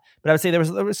lot. But I would say there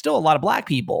was still a lot of black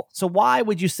people. So why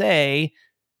would you say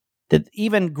that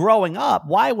even growing up,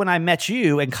 why when I met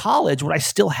you in college would I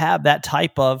still have that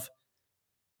type of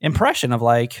impression of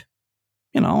like,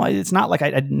 it's not like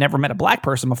I'd never met a black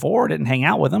person before, didn't hang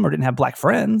out with them, or didn't have black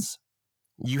friends.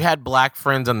 You had black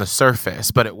friends on the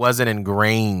surface, but it wasn't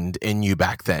ingrained in you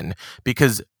back then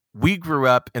because we grew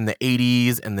up in the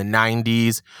 80s and the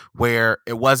 90s where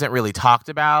it wasn't really talked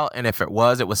about. And if it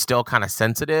was still kind of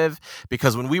sensitive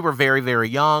because when we were very, very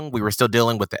young, we were still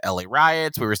dealing with the LA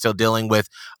riots. We were still dealing with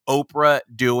Oprah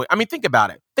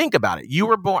think about it. You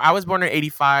were born, I was born in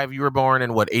 85. You were born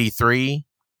in what, 83?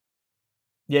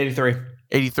 Yeah, 83.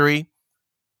 83?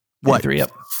 What? 83,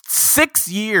 yep. 6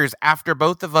 years after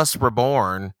both of us were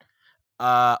born,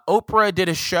 Oprah did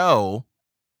a show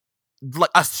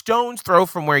like a stone's throw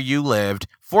from where you lived,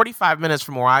 45 minutes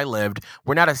from where I lived,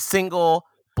 where not a single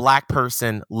black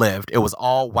person lived. It was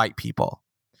all white people.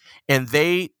 And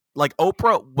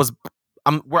Oprah was,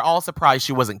 we're all surprised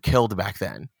she wasn't killed back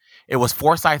then. It was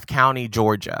Forsyth County,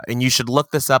 Georgia. And you should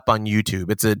look this up on YouTube.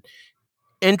 It's an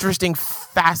interesting,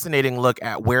 fascinating look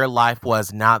at where life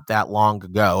was not that long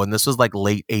ago. And this was like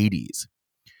late 80s.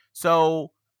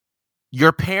 So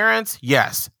your parents,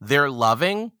 yes, they're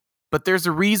loving, but there's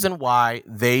a reason why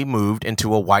they moved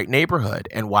into a white neighborhood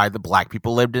and why the black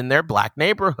people lived in their black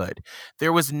neighborhood.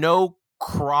 There was no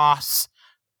cross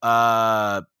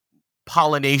pollination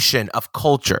of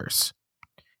cultures.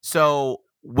 So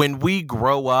when we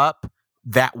grow up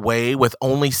that way with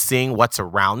only seeing what's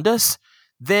around us,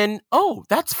 then,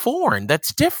 that's foreign.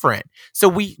 That's different. So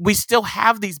we still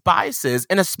have these biases.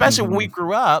 And especially when we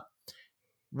grew up,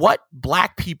 what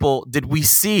black people did we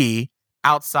see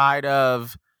outside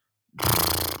of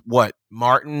what,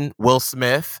 Martin, Will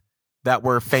Smith, that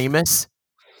were famous?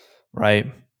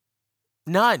 Right.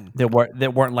 None.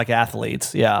 That weren't like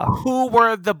athletes. Yeah. Who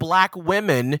were the black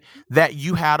women that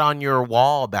you had on your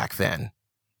wall back then?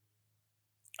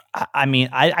 I mean,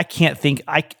 I can't think.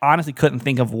 I honestly couldn't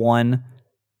think of one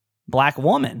black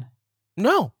woman.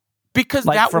 No, because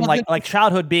like that from like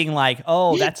childhood being like,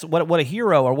 that's what a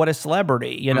hero or what a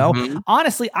celebrity. Mm-hmm.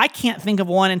 Honestly, I can't think of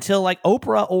one until like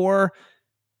Oprah or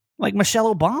like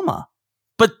Michelle Obama.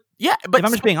 But if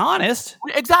I'm just being honest,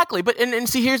 exactly. But and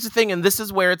see, here's the thing, and this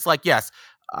is where it's like, yes.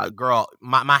 Girl,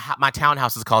 my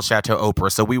townhouse is called Chateau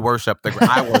Oprah, so we worship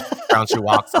I worship the ground she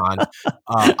walks on.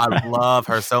 I love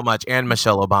her so much, and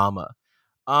Michelle Obama.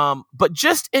 But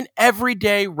just in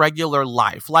everyday regular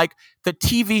life, like the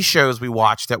TV shows we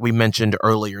watched that we mentioned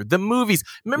earlier, the movies.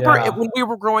 Remember when we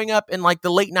were growing up in like the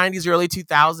late 90s, early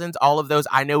 2000s, all of those,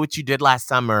 I Know What You Did Last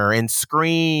Summer and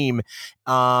Scream,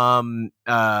 all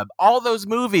those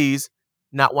movies,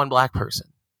 not one black person.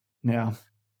 Yeah.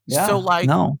 Yeah. So like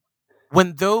no.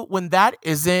 when that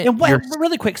isn't And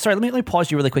really quick, sorry, let me pause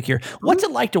you really quick here. What's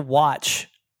it like to watch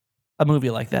a movie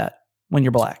like that when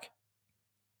you're black?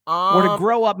 Or to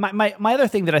grow up? My other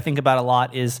thing that I think about a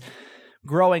lot is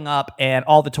growing up and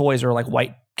all the toys are like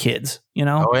white kids, you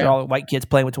know? Oh, yeah. They're all white kids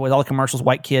playing with toys, all the commercials,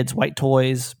 white kids, white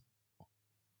toys.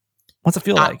 What's it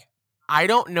feel like? I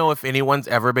don't know if anyone's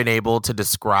ever been able to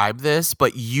describe this,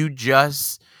 but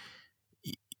it's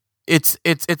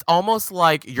almost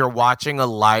like you're watching a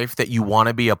life that you want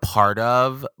to be a part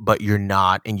of, but you're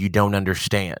not, and you don't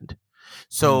understand.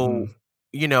 So,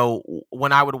 you know,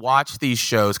 when I would watch these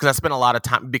shows, because I spent a lot of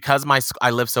time, because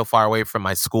I live so far away from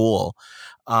my school,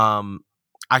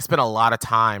 I spent a lot of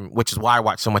time, which is why I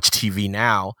watch so much TV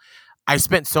now. I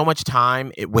spent so much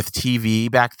time with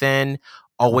TV back then,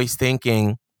 always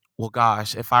thinking, well,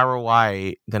 gosh, if I were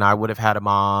white, then I would have had a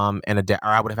mom and a dad, or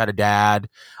I would have had a dad.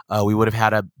 We would have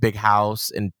had a big house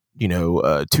and, you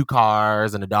know, 2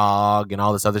 cars and a dog and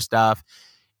all this other stuff.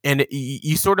 And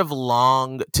you sort of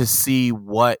long to see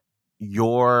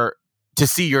to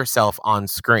see yourself on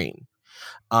screen.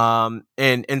 And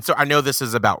so I know this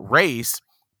is about race,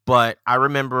 but I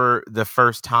remember the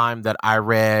first time that I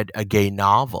read a gay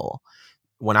novel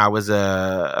when I was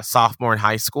a sophomore in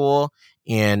high school.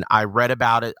 And I read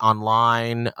about it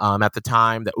online at the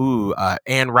time that,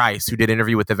 Anne Rice, who did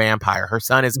Interview with the Vampire, her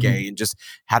son is gay and just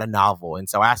had a novel. And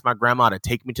so I asked my grandma to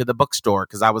take me to the bookstore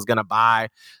because I was going to buy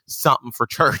something for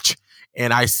church.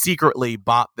 And I secretly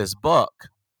bought this book.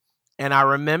 And I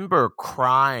remember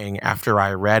crying after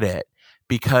I read it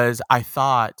because I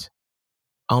thought,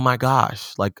 oh my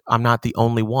gosh, like I'm not the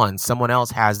only one. Someone else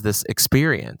has this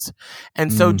experience.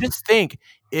 And so just think,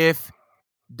 if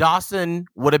Dawson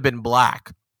would have been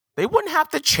black, they wouldn't have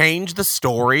to change the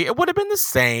story. It would have been the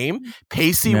same.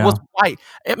 Pacey was white.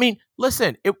 I mean,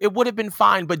 listen, it would have been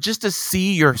fine, but just to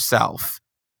see yourself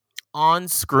on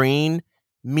screen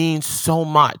means so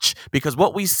much, because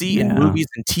what we see in movies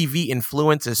and TV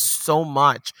influences so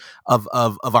much of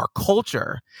our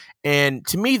culture. And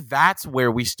to me, that's where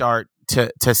we start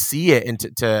to see it and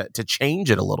to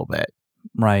change it a little bit.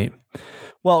 Right.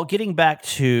 Well, getting back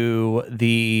to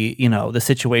the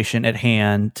situation at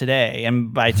hand today,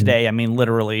 and by today I mean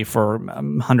literally for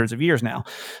hundreds of years now.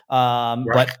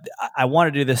 But I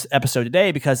want to do this episode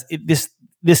today because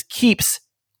this keeps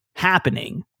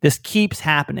happening. This keeps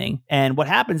happening, and what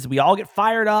happens is we all get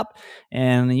fired up,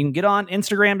 and you can get on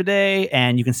Instagram today,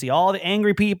 and you can see all the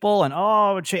angry people, and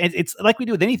it's like we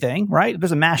do with anything, right? If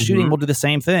there's a mass shooting, we'll do the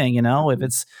same thing,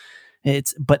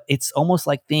 but it's almost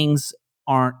like things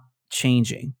aren't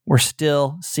changing. We're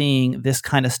still seeing this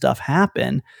kind of stuff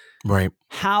happen. Right.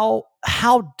 How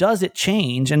does it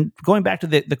change? And going back to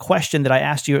the question that I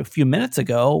asked you a few minutes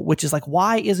ago, which is like,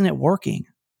 why isn't it working?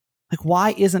 Like,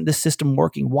 why isn't this system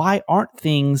working? Why aren't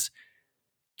things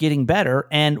getting better?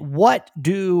 And what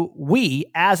do we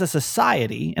as a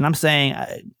society, and I'm saying,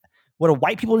 what do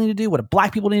white people need to do? What do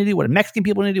black people need to do? What do Mexican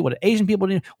people need to do? What do Asian people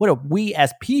need to do? What do we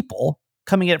as people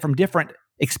coming at it from different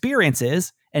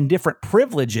experiences and different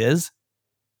privileges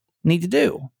need to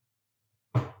do?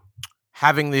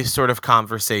 Having these sort of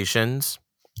conversations,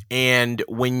 and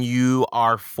when you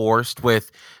are forced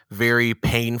with very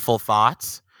painful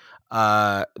thoughts,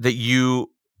 that you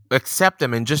accept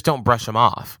them and just don't brush them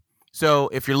off. So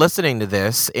if you're listening to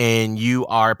this and you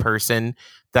are a person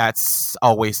that's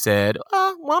always said,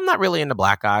 well, I'm not really into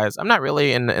black guys, I'm not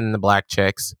really in the black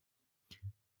chicks,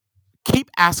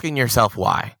 keep asking yourself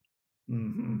why.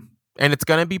 And it's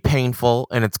going to be painful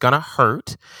and it's going to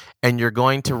hurt, and you're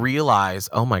going to realize,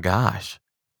 oh my gosh,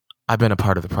 I've been a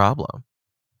part of the problem.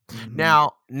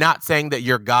 Now, not saying that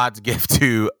you're God's gift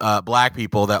to black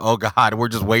people, that, oh God, we're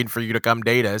just waiting for you to come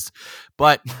date us.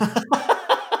 But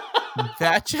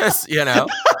that just, because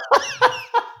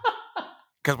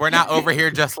we're not over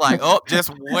here just like,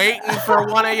 just waiting for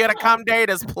one of you to come date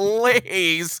us,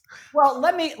 please. Well,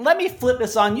 let me flip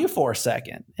this on you for a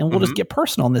second, and we'll just get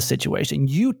personal in this situation.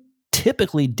 You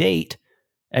typically dated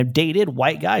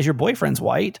white guys. Your boyfriend's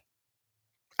white.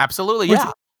 Absolutely,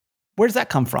 Where does that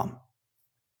come from?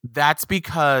 That's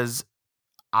because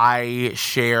I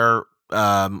share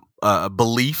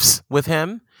beliefs with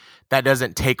him. That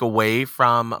doesn't take away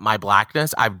from my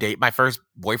blackness. My first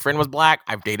boyfriend was black.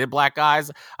 I've dated black guys.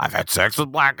 I've had sex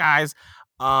with black guys.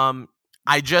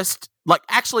 I just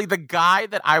actually the guy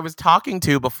that I was talking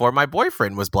to before my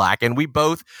boyfriend was black, and we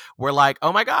both were like,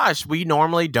 oh my gosh, we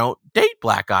normally don't date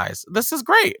black guys. This is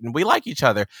great. And we like each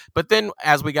other. But then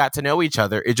as we got to know each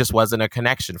other, it just wasn't a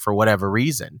connection for whatever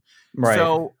reason. Right.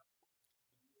 So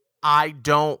I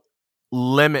don't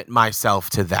limit myself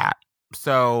to that.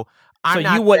 So So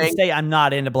you wouldn't say I'm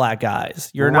not into black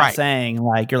guys. You're not saying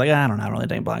like, you're like, I don't know, I don't really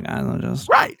date black guys. I'm just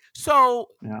right. So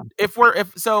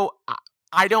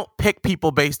I don't pick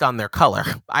people based on their color.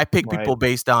 I pick people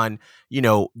based on,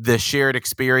 the shared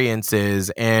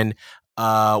experiences and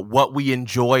what we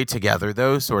enjoy together,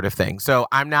 those sort of things. So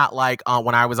I'm not like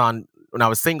when I was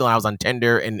single and I was on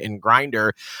Tinder and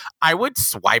Grindr, I would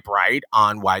swipe right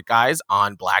on white guys,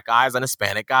 on black guys, on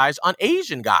Hispanic guys, on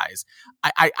Asian guys,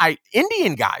 I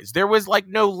Indian guys. There was like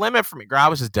no limit for me. Girl, I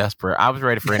was just desperate. I was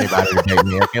ready for anybody to date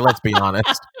me. Okay, let's be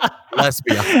honest.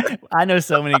 I know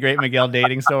so many great Miguel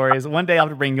dating stories. One day I'll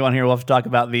have to bring you on here. We'll have to talk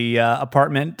about the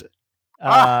apartment.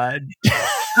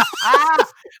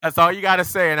 That's all you got to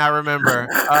say, and I remember.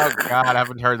 Oh God, I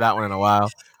haven't heard that one in a while.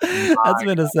 That's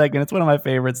been a second. It's one of my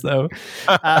favorites, though.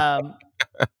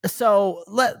 So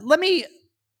let me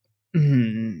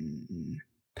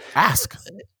ask: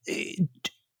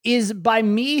 is by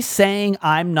me saying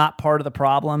I'm not part of the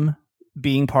problem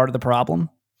being part of the problem?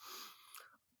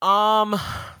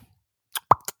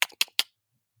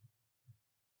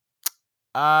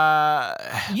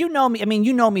 You know me. I mean,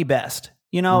 you know me best.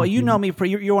 You know me.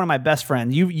 You're one of my best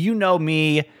friends. You know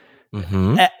me.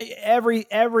 Every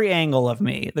angle of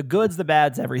me, the goods, the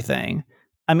bads, everything.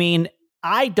 I mean,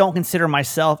 I don't consider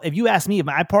myself. If you ask me, am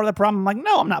I part of the problem? I'm like,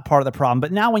 no, I'm not part of the problem.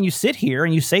 But now when you sit here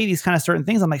and you say these kind of certain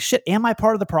things, I'm like, shit, am I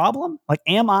part of the problem? Like,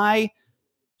 am I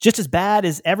just as bad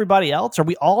as everybody else? Are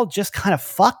we all just kind of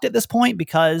fucked at this point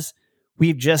because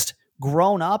we've just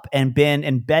grown up and been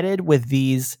embedded with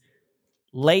these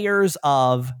layers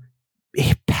of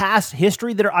past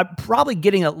history that are probably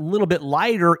getting a little bit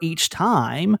lighter each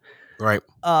time. Right.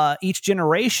 Each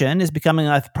generation is becoming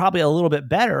probably a little bit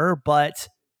better, but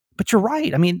you're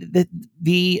right. I mean,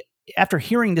 the after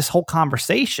hearing this whole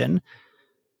conversation,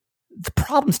 the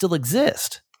problems still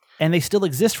exist, and they still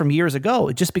exist from years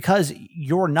ago. Just because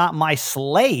you're not my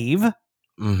slave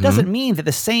doesn't mean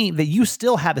that you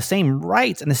still have the same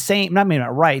rights and the same, not maybe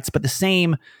not rights, but the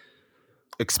same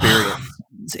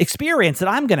experience that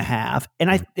I'm going to have.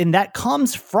 And that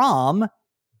comes from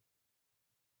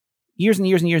years and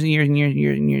years and years and years and years and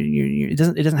years and years and years.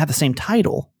 It doesn't have the same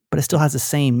title, but it still has the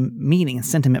same meaning and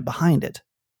sentiment behind it.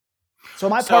 So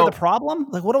am I part of the problem?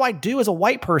 Like, what do I do as a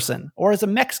white person or as a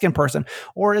Mexican person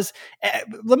or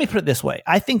let me put it this way.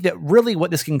 I think that really what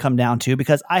this can come down to,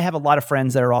 because I have a lot of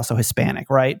friends that are also Hispanic,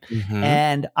 right?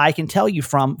 And I can tell you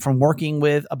from working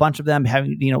with a bunch of them,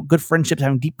 having, good friendships,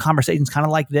 having deep conversations kind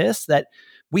of like this, that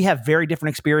we have very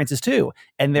different experiences too.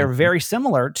 And they're very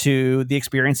similar to the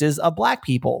experiences of black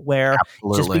people, where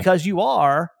just because you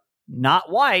are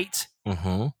not white,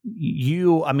 the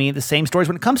same stories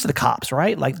when it comes to the cops,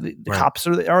 right? Like the cops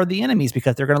are the enemies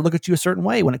because they're going to look at you a certain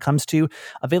way when it comes to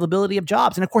availability of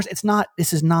jobs. And of course,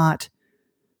 this is not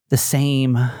the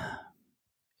same.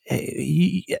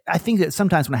 I think that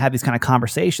sometimes when I have these kind of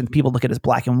conversations, people look at it as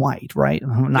black and white, right?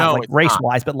 Not race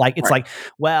wise, but like, it's like,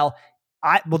 well,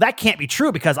 that can't be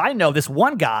true because I know this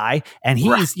one guy and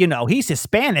he's, he's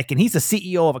Hispanic and he's the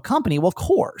CEO of a company. Well, of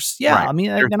course. Yeah. Right. I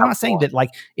mean, I'm not saying that like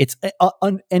it's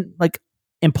like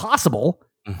impossible,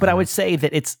 but I would say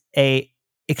that it's a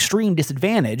extreme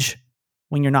disadvantage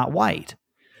when you're not white.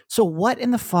 So what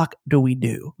in the fuck do we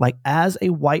do? Like, as a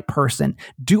white person,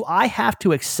 do I have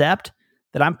to accept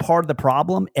that I'm part of the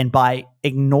problem? And by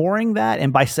ignoring that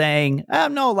and by saying,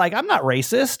 no, like I'm not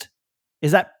racist,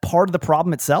 is that part of the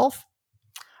problem itself?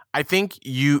 I think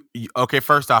okay,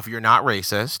 first off, you're not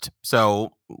racist,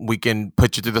 so we can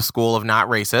put you through the school of not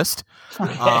racist.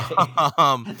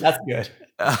 That's good.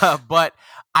 But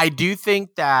I do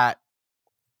think that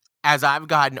as I've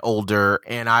gotten older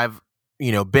and I've,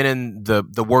 been in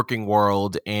the working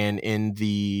world and in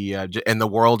the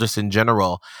world just in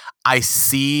general, I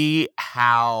see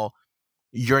how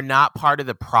you're not part of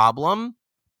the problem,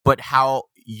 but how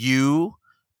you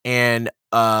and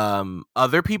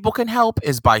other people can help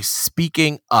is by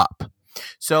speaking up.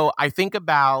 So I think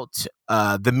about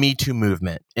the Me Too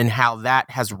movement and how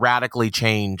that has radically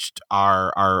changed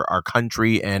our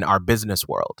country and our business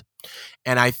world.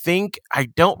 And I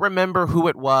don't remember who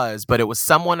it was, but it was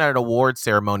someone at an award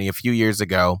ceremony a few years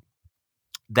ago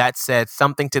that said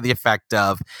something to the effect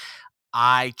of,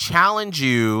 I challenge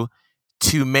you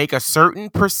to make a certain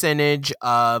percentage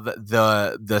of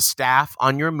the staff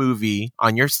on your movie,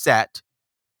 on your set,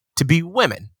 to be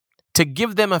women, to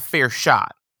give them a fair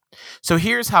shot. So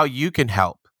here's how you can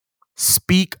help.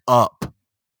 Speak up.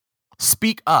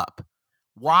 Speak up.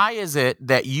 Why is it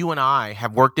that you and I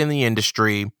have worked in the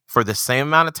industry for the same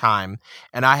amount of time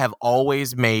and I have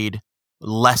always made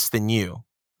less than you?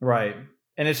 Right.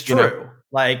 And it's true.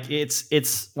 Like it's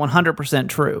 100%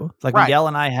 true. Like Right. Miguel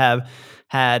and I have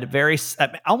had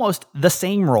almost the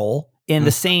same role in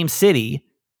the same city,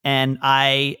 and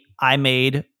I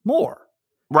made more.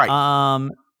 Right.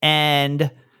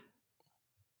 And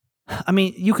I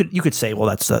mean, you could say, well,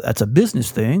 that's a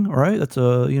business thing, right? That's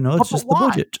it's just the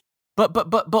budget.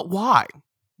 But why?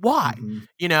 Why?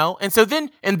 Mm-hmm. And so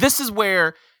then, and this is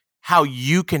where how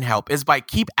you can help is by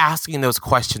keep asking those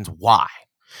questions. Why?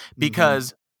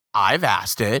 Because I've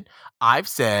asked it. I've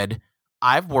said,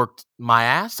 I've worked my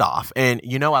ass off, and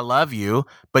I love you,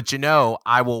 but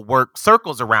I will work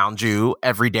circles around you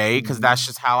every day because that's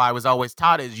just how I was always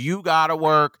taught is you got to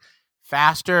work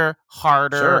faster,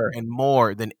 harder, and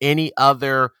more than any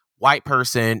other white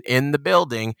person in the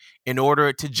building in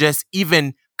order to just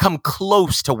even come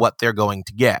close to what they're going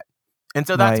to get. And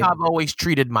so that's how I've always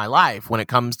treated my life when it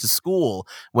comes to school,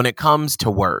 when it comes to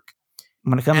work.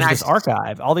 When it comes to this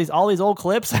archive, all these old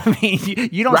clips. I mean,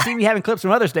 you don't see me having clips from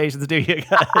other stations, do you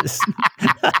guys?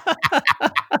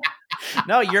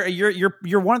 No,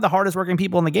 you're one of the hardest working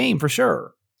people in the game for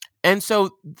sure. And so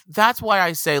that's why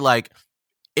I say, like,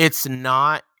 it's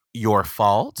not your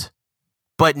fault,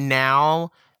 but now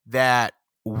that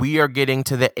we are getting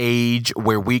to the age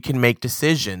where we can make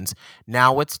decisions,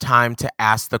 now it's time to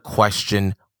ask the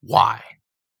question, why?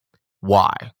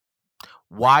 Why?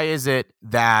 Why is it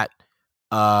that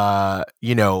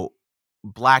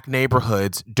Black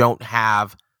neighborhoods don't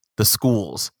have the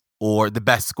schools or the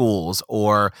best schools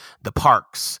or the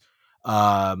parks?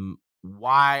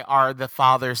 Why are the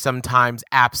fathers sometimes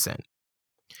absent?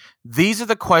 These are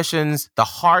the questions, the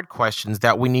hard questions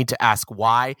that we need to ask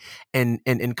why and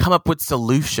come up with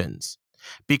solutions.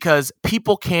 Because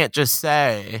people can't just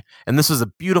say, and this was a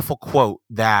beautiful quote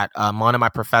that one of my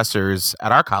professors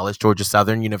at our college, Georgia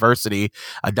Southern University,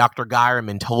 Dr.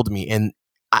 Geierman, told me, and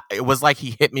it was like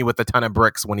he hit me with a ton of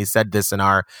bricks when he said this in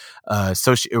our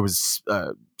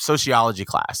sociology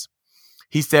class.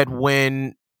 He said,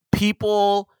 when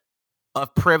people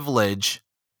of privilege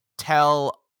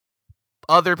tell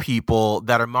other people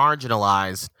that are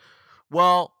marginalized,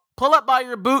 well, pull up by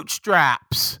your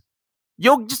bootstraps.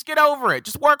 You'll just get over it.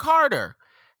 Just work harder.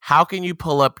 How can you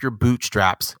pull up your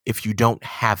bootstraps if you don't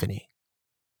have any?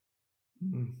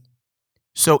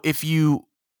 So if you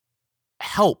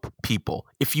help people,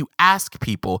 if you ask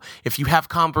people, if you have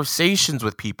conversations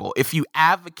with people, if you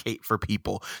advocate for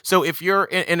people. So if you're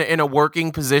in a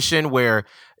working position where,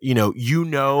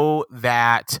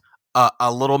 that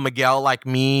a little Miguel like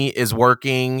me is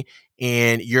working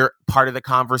and you're part of the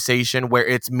conversation where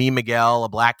it's me, Miguel, a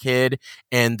Black kid,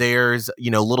 and there's,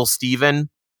 little Steven,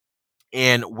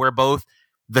 and we're both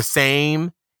the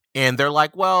same. And they're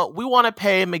like, well, we want to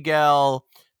pay Miguel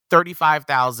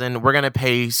 $35,000. We're going to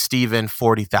pay Steven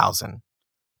 $40,000.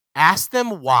 Ask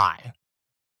them why.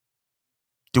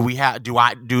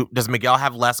 Does Miguel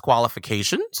have less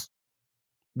qualifications?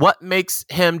 What makes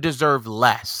him deserve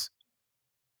less?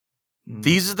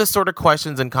 These are the sort of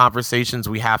questions and conversations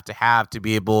we have to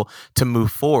be able to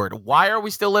move forward. Why are we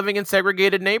still living in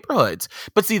segregated neighborhoods?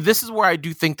 But see, this is where I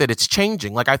do think that it's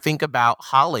changing. Like I think about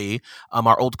Holly,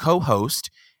 our old co-host,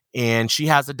 and she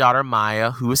has a daughter,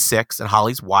 Maya, who is 6, and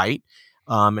Holly's white,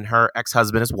 and her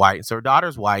ex-husband is white, and so her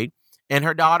daughter's white, and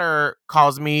her daughter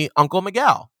calls me Uncle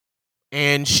Miguel,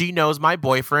 and she knows my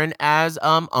boyfriend as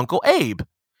Uncle Abe.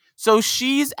 So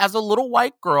she's, as a little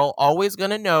white girl, always going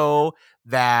to know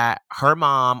that her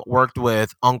mom worked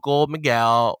with Uncle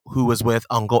Miguel, who was with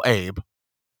Uncle Abe.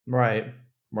 Right.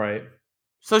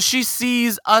 So she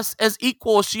sees us as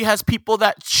equal. She has people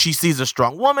that she sees a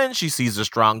strong woman. She sees a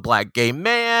strong Black gay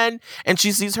man. And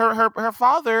she sees her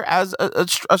father as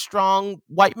a strong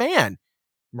white man.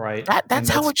 Right. That's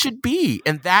how it should be.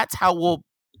 And that's how we'll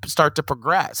start to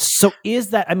progress. So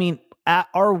is that,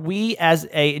 are we as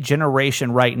a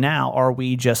generation right now, are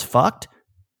we just fucked?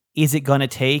 Is it going to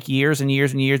take years and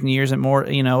years and years and years and more,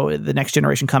 the next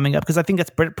generation coming up? Because I think that's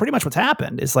pretty much what's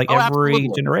happened. It's like every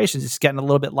generation is getting a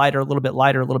little bit lighter, a little bit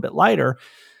lighter, a little bit lighter,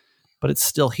 but it's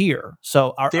still here.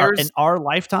 So in our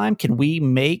lifetime, can we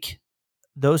make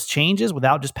those changes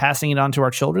without just passing it on to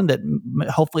our children that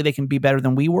hopefully they can be better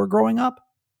than we were growing up?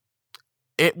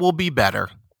 It will be better.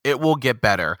 It will get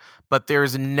better. But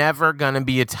there's never going to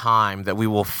be a time that we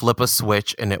will flip a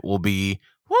switch and it will be,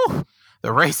 whew, the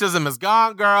racism is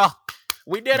gone, girl.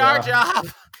 We did our job.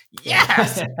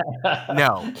 Yes.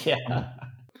 No. Yeah.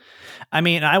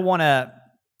 I want to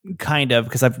kind of,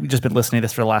 because I've just been listening to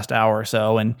this for the last hour or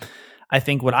so, and I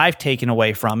think what I've taken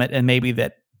away from it, and maybe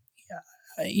that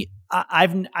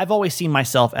I've always seen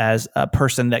myself as a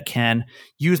person that can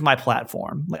use my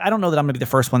platform. Like, I don't know that I'm going to be the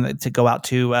first one to go out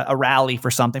to a rally for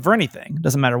something, for anything. It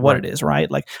doesn't matter what it is, right?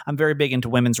 Like, I'm very big into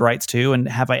women's rights too. And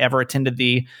have I ever attended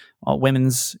the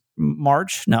women's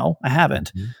march? No, I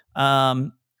haven't. Mm-hmm.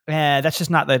 And that's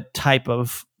just not the type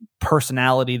of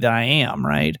personality that I am,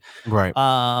 right? Right.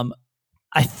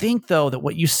 I think, though, that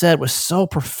what you said was so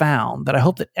profound that I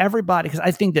hope that everybody, because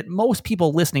I think that most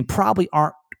people listening probably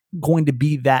aren't going to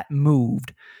be that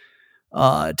moved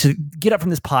to get up from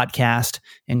this podcast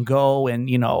and go and,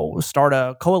 start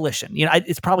a coalition.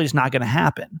 It's probably just not going to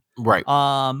happen. Right.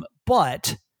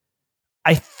 But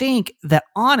I think that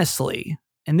honestly,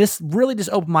 and this really just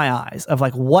opened my eyes of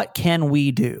like, what can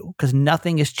we do? Because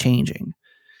nothing is changing.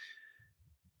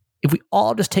 If we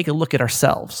all just take a look at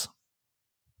ourselves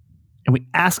and we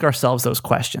ask ourselves those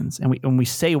questions and we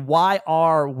say, why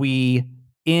are we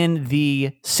in the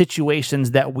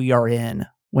situations that we are in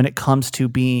when it comes to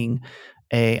being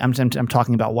I'm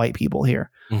talking about white people here.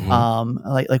 Mm-hmm.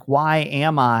 Like why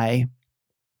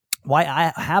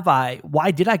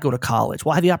did I go to college?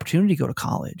 Why had the opportunity to go to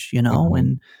college, Mm-hmm.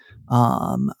 And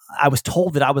I was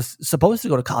told that I was supposed to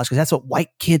go to college because that's what white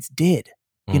kids did.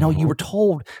 Mm-hmm. You were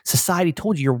told, society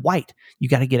told you you're white. You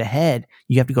got to get ahead.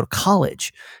 You have to go to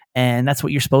college. And that's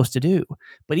what you're supposed to do.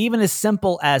 But even as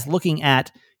simple as looking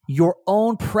at your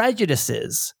own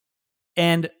prejudices,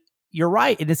 and you're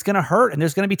right, and it's going to hurt. And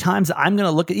there's going to be times that I'm going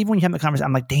to look at, even when you have the conversation,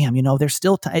 I'm like, damn, there's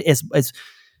still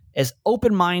as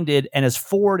open-minded and as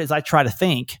forward as I try to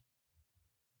think,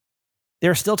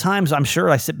 there are still times I'm sure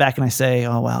I sit back and I say,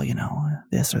 oh, well,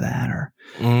 this or that, or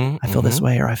mm-hmm. I feel this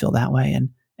way or I feel that way.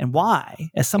 And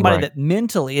why? As somebody that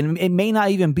mentally, and it may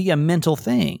not even be a mental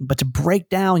thing, but to break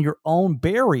down your own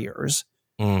barriers,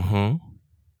 mm-hmm.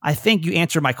 I think you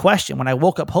answered my question. When I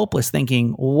woke up hopeless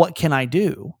thinking, well, what can I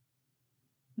do?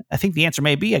 I think the answer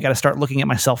may be I got to start looking at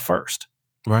myself first.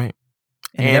 Right.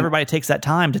 And everybody takes that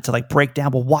time to like break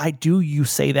down, well, why do you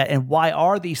say that? And why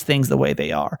are these things the way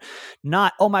they are?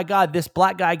 Not, oh my God, this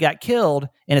black guy got killed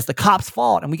and it's the cop's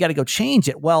fault and we got to go change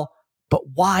it. Well, but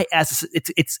why? As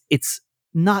it's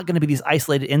not going to be these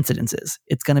isolated incidences.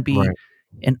 It's going to be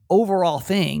an overall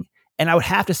thing. And I would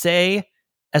have to say,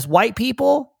 as white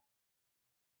people,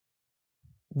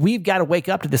 we've got to wake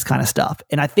up to this kind of stuff.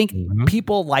 And I think mm-hmm.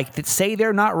 people like that say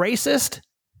they're not racist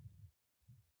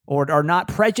or are not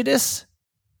prejudiced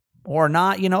or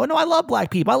not, no, I love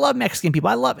black people. I love Mexican people.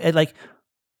 I love it. Like,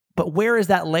 but where is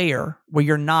that layer where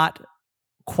you're not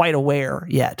quite aware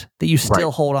yet that you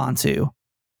still hold on to?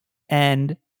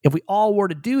 And if we all were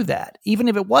to do that, even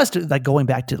if it was to like going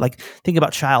back to like think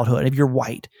about childhood, if you're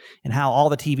white and how all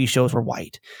the TV shows were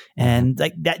white and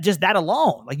like that, just that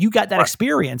alone, like you got that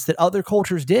experience that other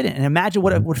cultures didn't. And imagine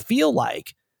what it would feel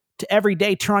like to every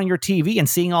day turn on your TV and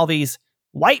seeing all these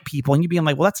white people and you being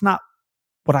like, well, that's not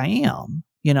what I am.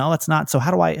 That's not. So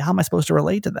how am I supposed to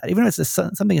relate to that? Even if it's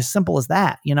something as simple as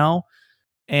that,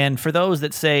 And for those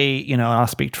that say, and I'll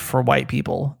speak for white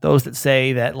people, those that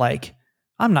say that like,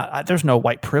 there's no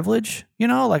white privilege,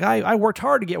 like I worked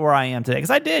hard to get where I am today.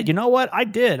 Cause I did, you know what? I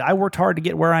did. I worked hard to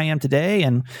get where I am today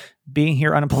and being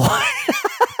here unemployed.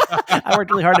 I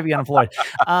worked really hard to be unemployed.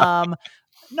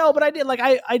 No, but I did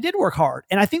I did work hard.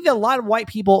 And I think that a lot of white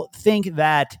people think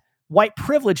that white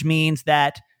privilege means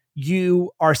that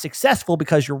you are successful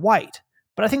because you're white.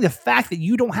 But I think the fact that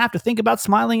you don't have to think about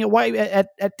smiling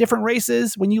at different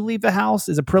races when you leave the house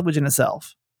is a privilege in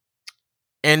itself.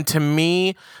 And to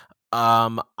me,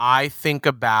 I think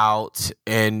about,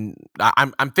 and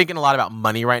I'm thinking a lot about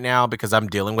money right now because I'm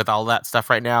dealing with all that stuff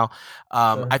right now.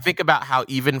 I think about how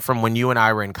even from when you and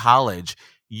I were in college,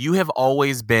 you have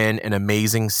always been an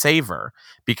amazing saver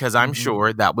because I'm mm-hmm.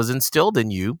 sure that was instilled in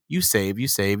you. You save, you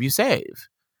save, you save.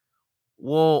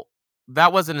 Well,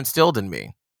 that wasn't instilled in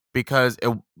me because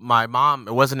my mom,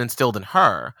 it wasn't instilled in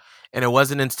her and it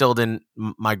wasn't instilled in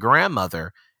my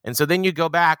grandmother. And so then you go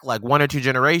back like one or two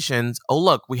generations. Oh,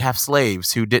 look, we have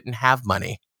slaves who didn't have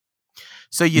money.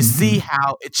 So you mm-hmm. see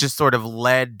how it's just sort of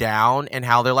led down and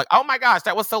how they're like, oh my gosh,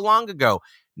 that was so long ago.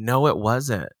 No, it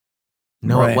wasn't.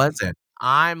 No, it wasn't.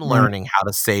 I'm learning how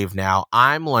to save now.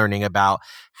 I'm learning about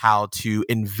how to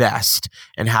invest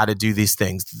and how to do these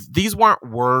things. These weren't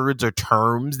words or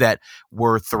terms that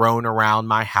were thrown around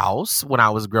my house when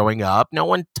I was growing up. No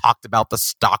one talked about the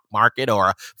stock market or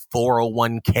a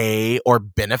 401k or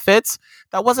benefits.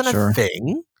 That wasn't a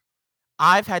thing.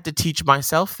 I've had to teach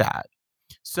myself that.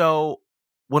 So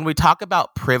when we talk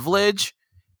about privilege,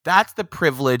 that's the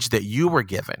privilege that you were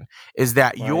given, is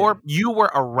that you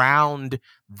were around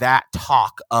that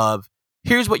talk of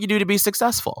here's what you do to be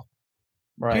successful.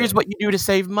 Right. Here's what you do to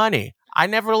save money. I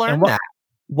never learned that.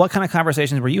 what kind of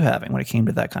conversations were you having when it came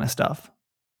to that kind of stuff?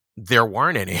 There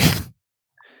weren't any.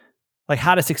 Like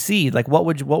how to succeed? Like what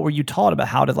were you taught about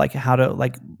how to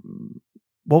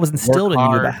what was instilled in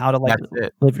you about how to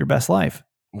live your best life?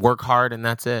 Work hard and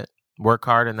that's it. Work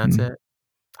hard and that's it.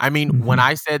 I mean, when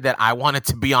I said that I wanted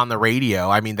to be on the radio,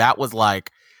 I mean, that was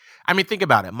like, I mean, think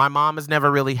about it. My mom has never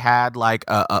really had like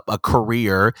a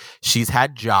career. She's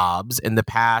had jobs in the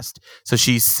past. So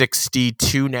she's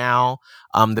 62 now.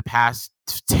 The past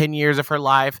 10 years of her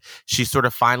life, she sort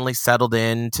of finally settled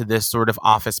into this sort of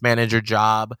office manager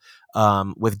job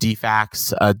with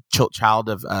DFACS, a child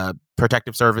of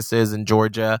protective services in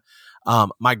Georgia.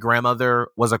 My grandmother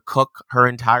was a cook her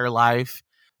entire life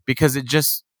because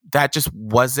that just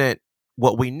wasn't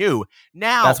what we knew.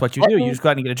 Now that's what you do. You just go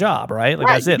out and get a job, right? Like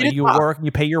that's it. You work, you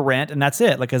pay your rent, and that's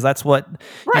it. Like, because that's what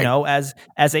you know. As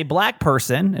a black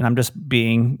person, and I'm just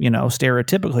being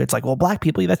stereotypically, it's like, well, black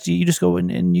people, that's you just go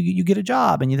and you get a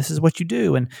job, and this is what you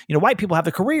do. And white people have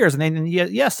the careers, and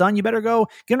then son, you better go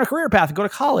get on a career path and go to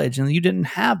college. And you didn't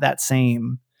have that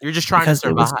same. You're just trying to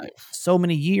survive. So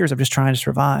many years of just trying to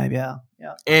survive. Yeah.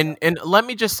 And let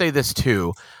me just say this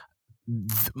too.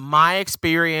 My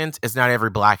experience is not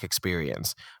every black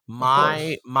experience.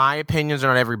 My opinions are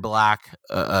not every black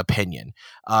opinion.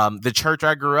 The church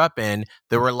I grew up in,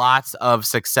 there were lots of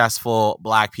successful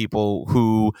black people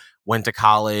who went to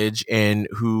college and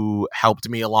who helped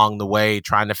me along the way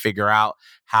trying to figure out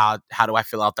how do I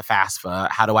fill out the FAFSA?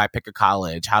 How do I pick a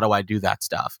college? How do I do that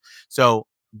stuff? So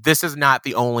this is not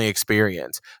the only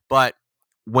experience. But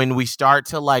when we start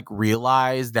to like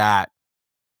realize that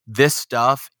this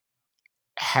stuff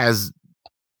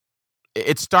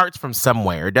it starts from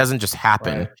somewhere. It doesn't just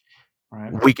happen.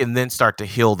 Right. We can then start to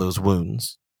heal those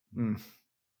wounds.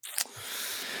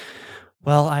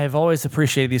 Well, I've always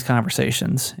appreciated these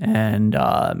conversations, and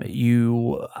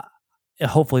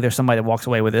hopefully there's somebody that walks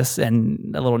away with this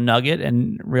and a little nugget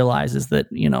and realizes that,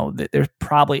 that there's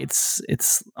probably,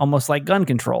 it's almost like gun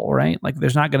control, right? Like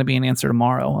there's not going to be an answer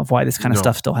tomorrow of why this kind of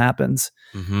stuff still happens.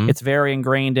 Mm-hmm. It's very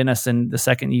ingrained in us. And the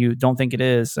second you don't think it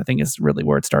is, I think it's really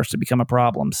where it starts to become a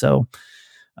problem. So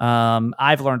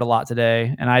I've learned a lot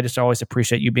today, and I just always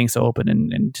appreciate you being so open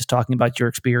and just talking about your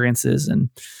experiences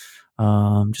and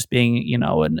just being,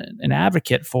 an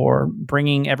advocate for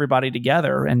bringing everybody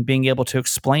together and being able to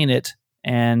explain it.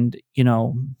 And,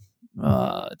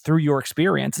 through your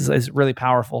experience is really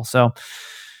powerful. So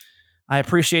I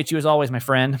appreciate you as always, my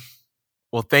friend.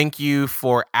 Well, thank you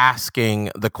for asking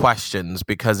the questions,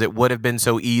 because it would have been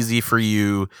so easy for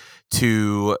you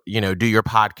to, do your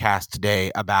podcast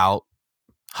today about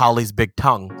Holly's big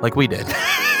tongue like we did.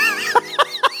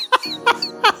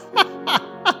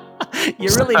 You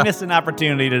really missed an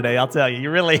opportunity today, I'll tell you.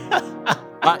 You really...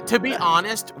 To be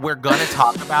honest, we're going to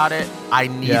talk about it. I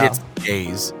needed some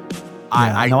days.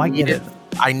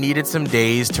 I needed some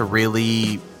days to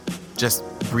really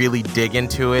dig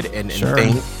into it and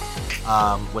think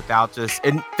without just...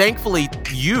 And thankfully,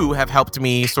 you have helped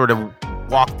me sort of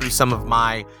walk through some of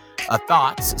my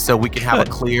thoughts so we can have a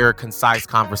clear, concise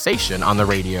conversation on the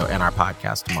radio and our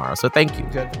podcast tomorrow. So thank you.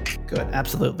 Good.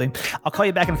 Absolutely. I'll call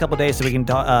you back in a couple of days so we can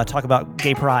talk about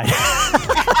gay pride.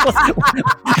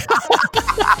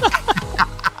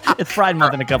 It's Pride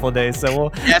Month in a couple of days,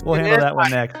 so we'll handle that one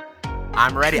next.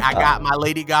 I'm ready. I got my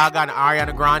Lady Gaga and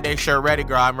Ariana Grande shirt ready,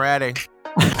 girl. I'm ready.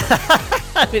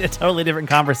 I mean, a totally different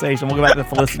conversation. We'll go back to the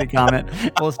Felicity comment.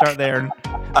 We'll start there and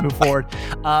move forward.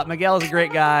 Miguel is a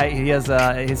great guy. He has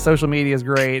his social media is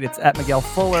great. It's at Miguel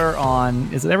Fuller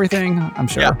on, is it everything? I'm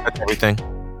sure. Yeah, that's everything.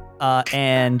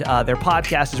 And their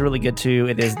podcast is really good too.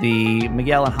 It is the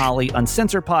Miguel and Holly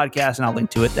Uncensored podcast, and I'll link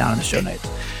to it down in the show notes.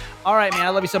 All right, man. I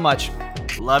love you so much.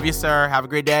 Love you, sir. Have a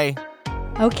great day.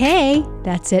 Okay,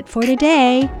 that's it for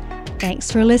today.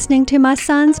 Thanks for listening to my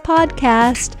son's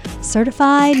podcast,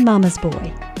 Certified Mama's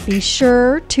Boy. Be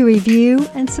sure to review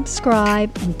and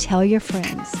subscribe and tell your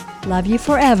friends. Love you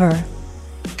forever.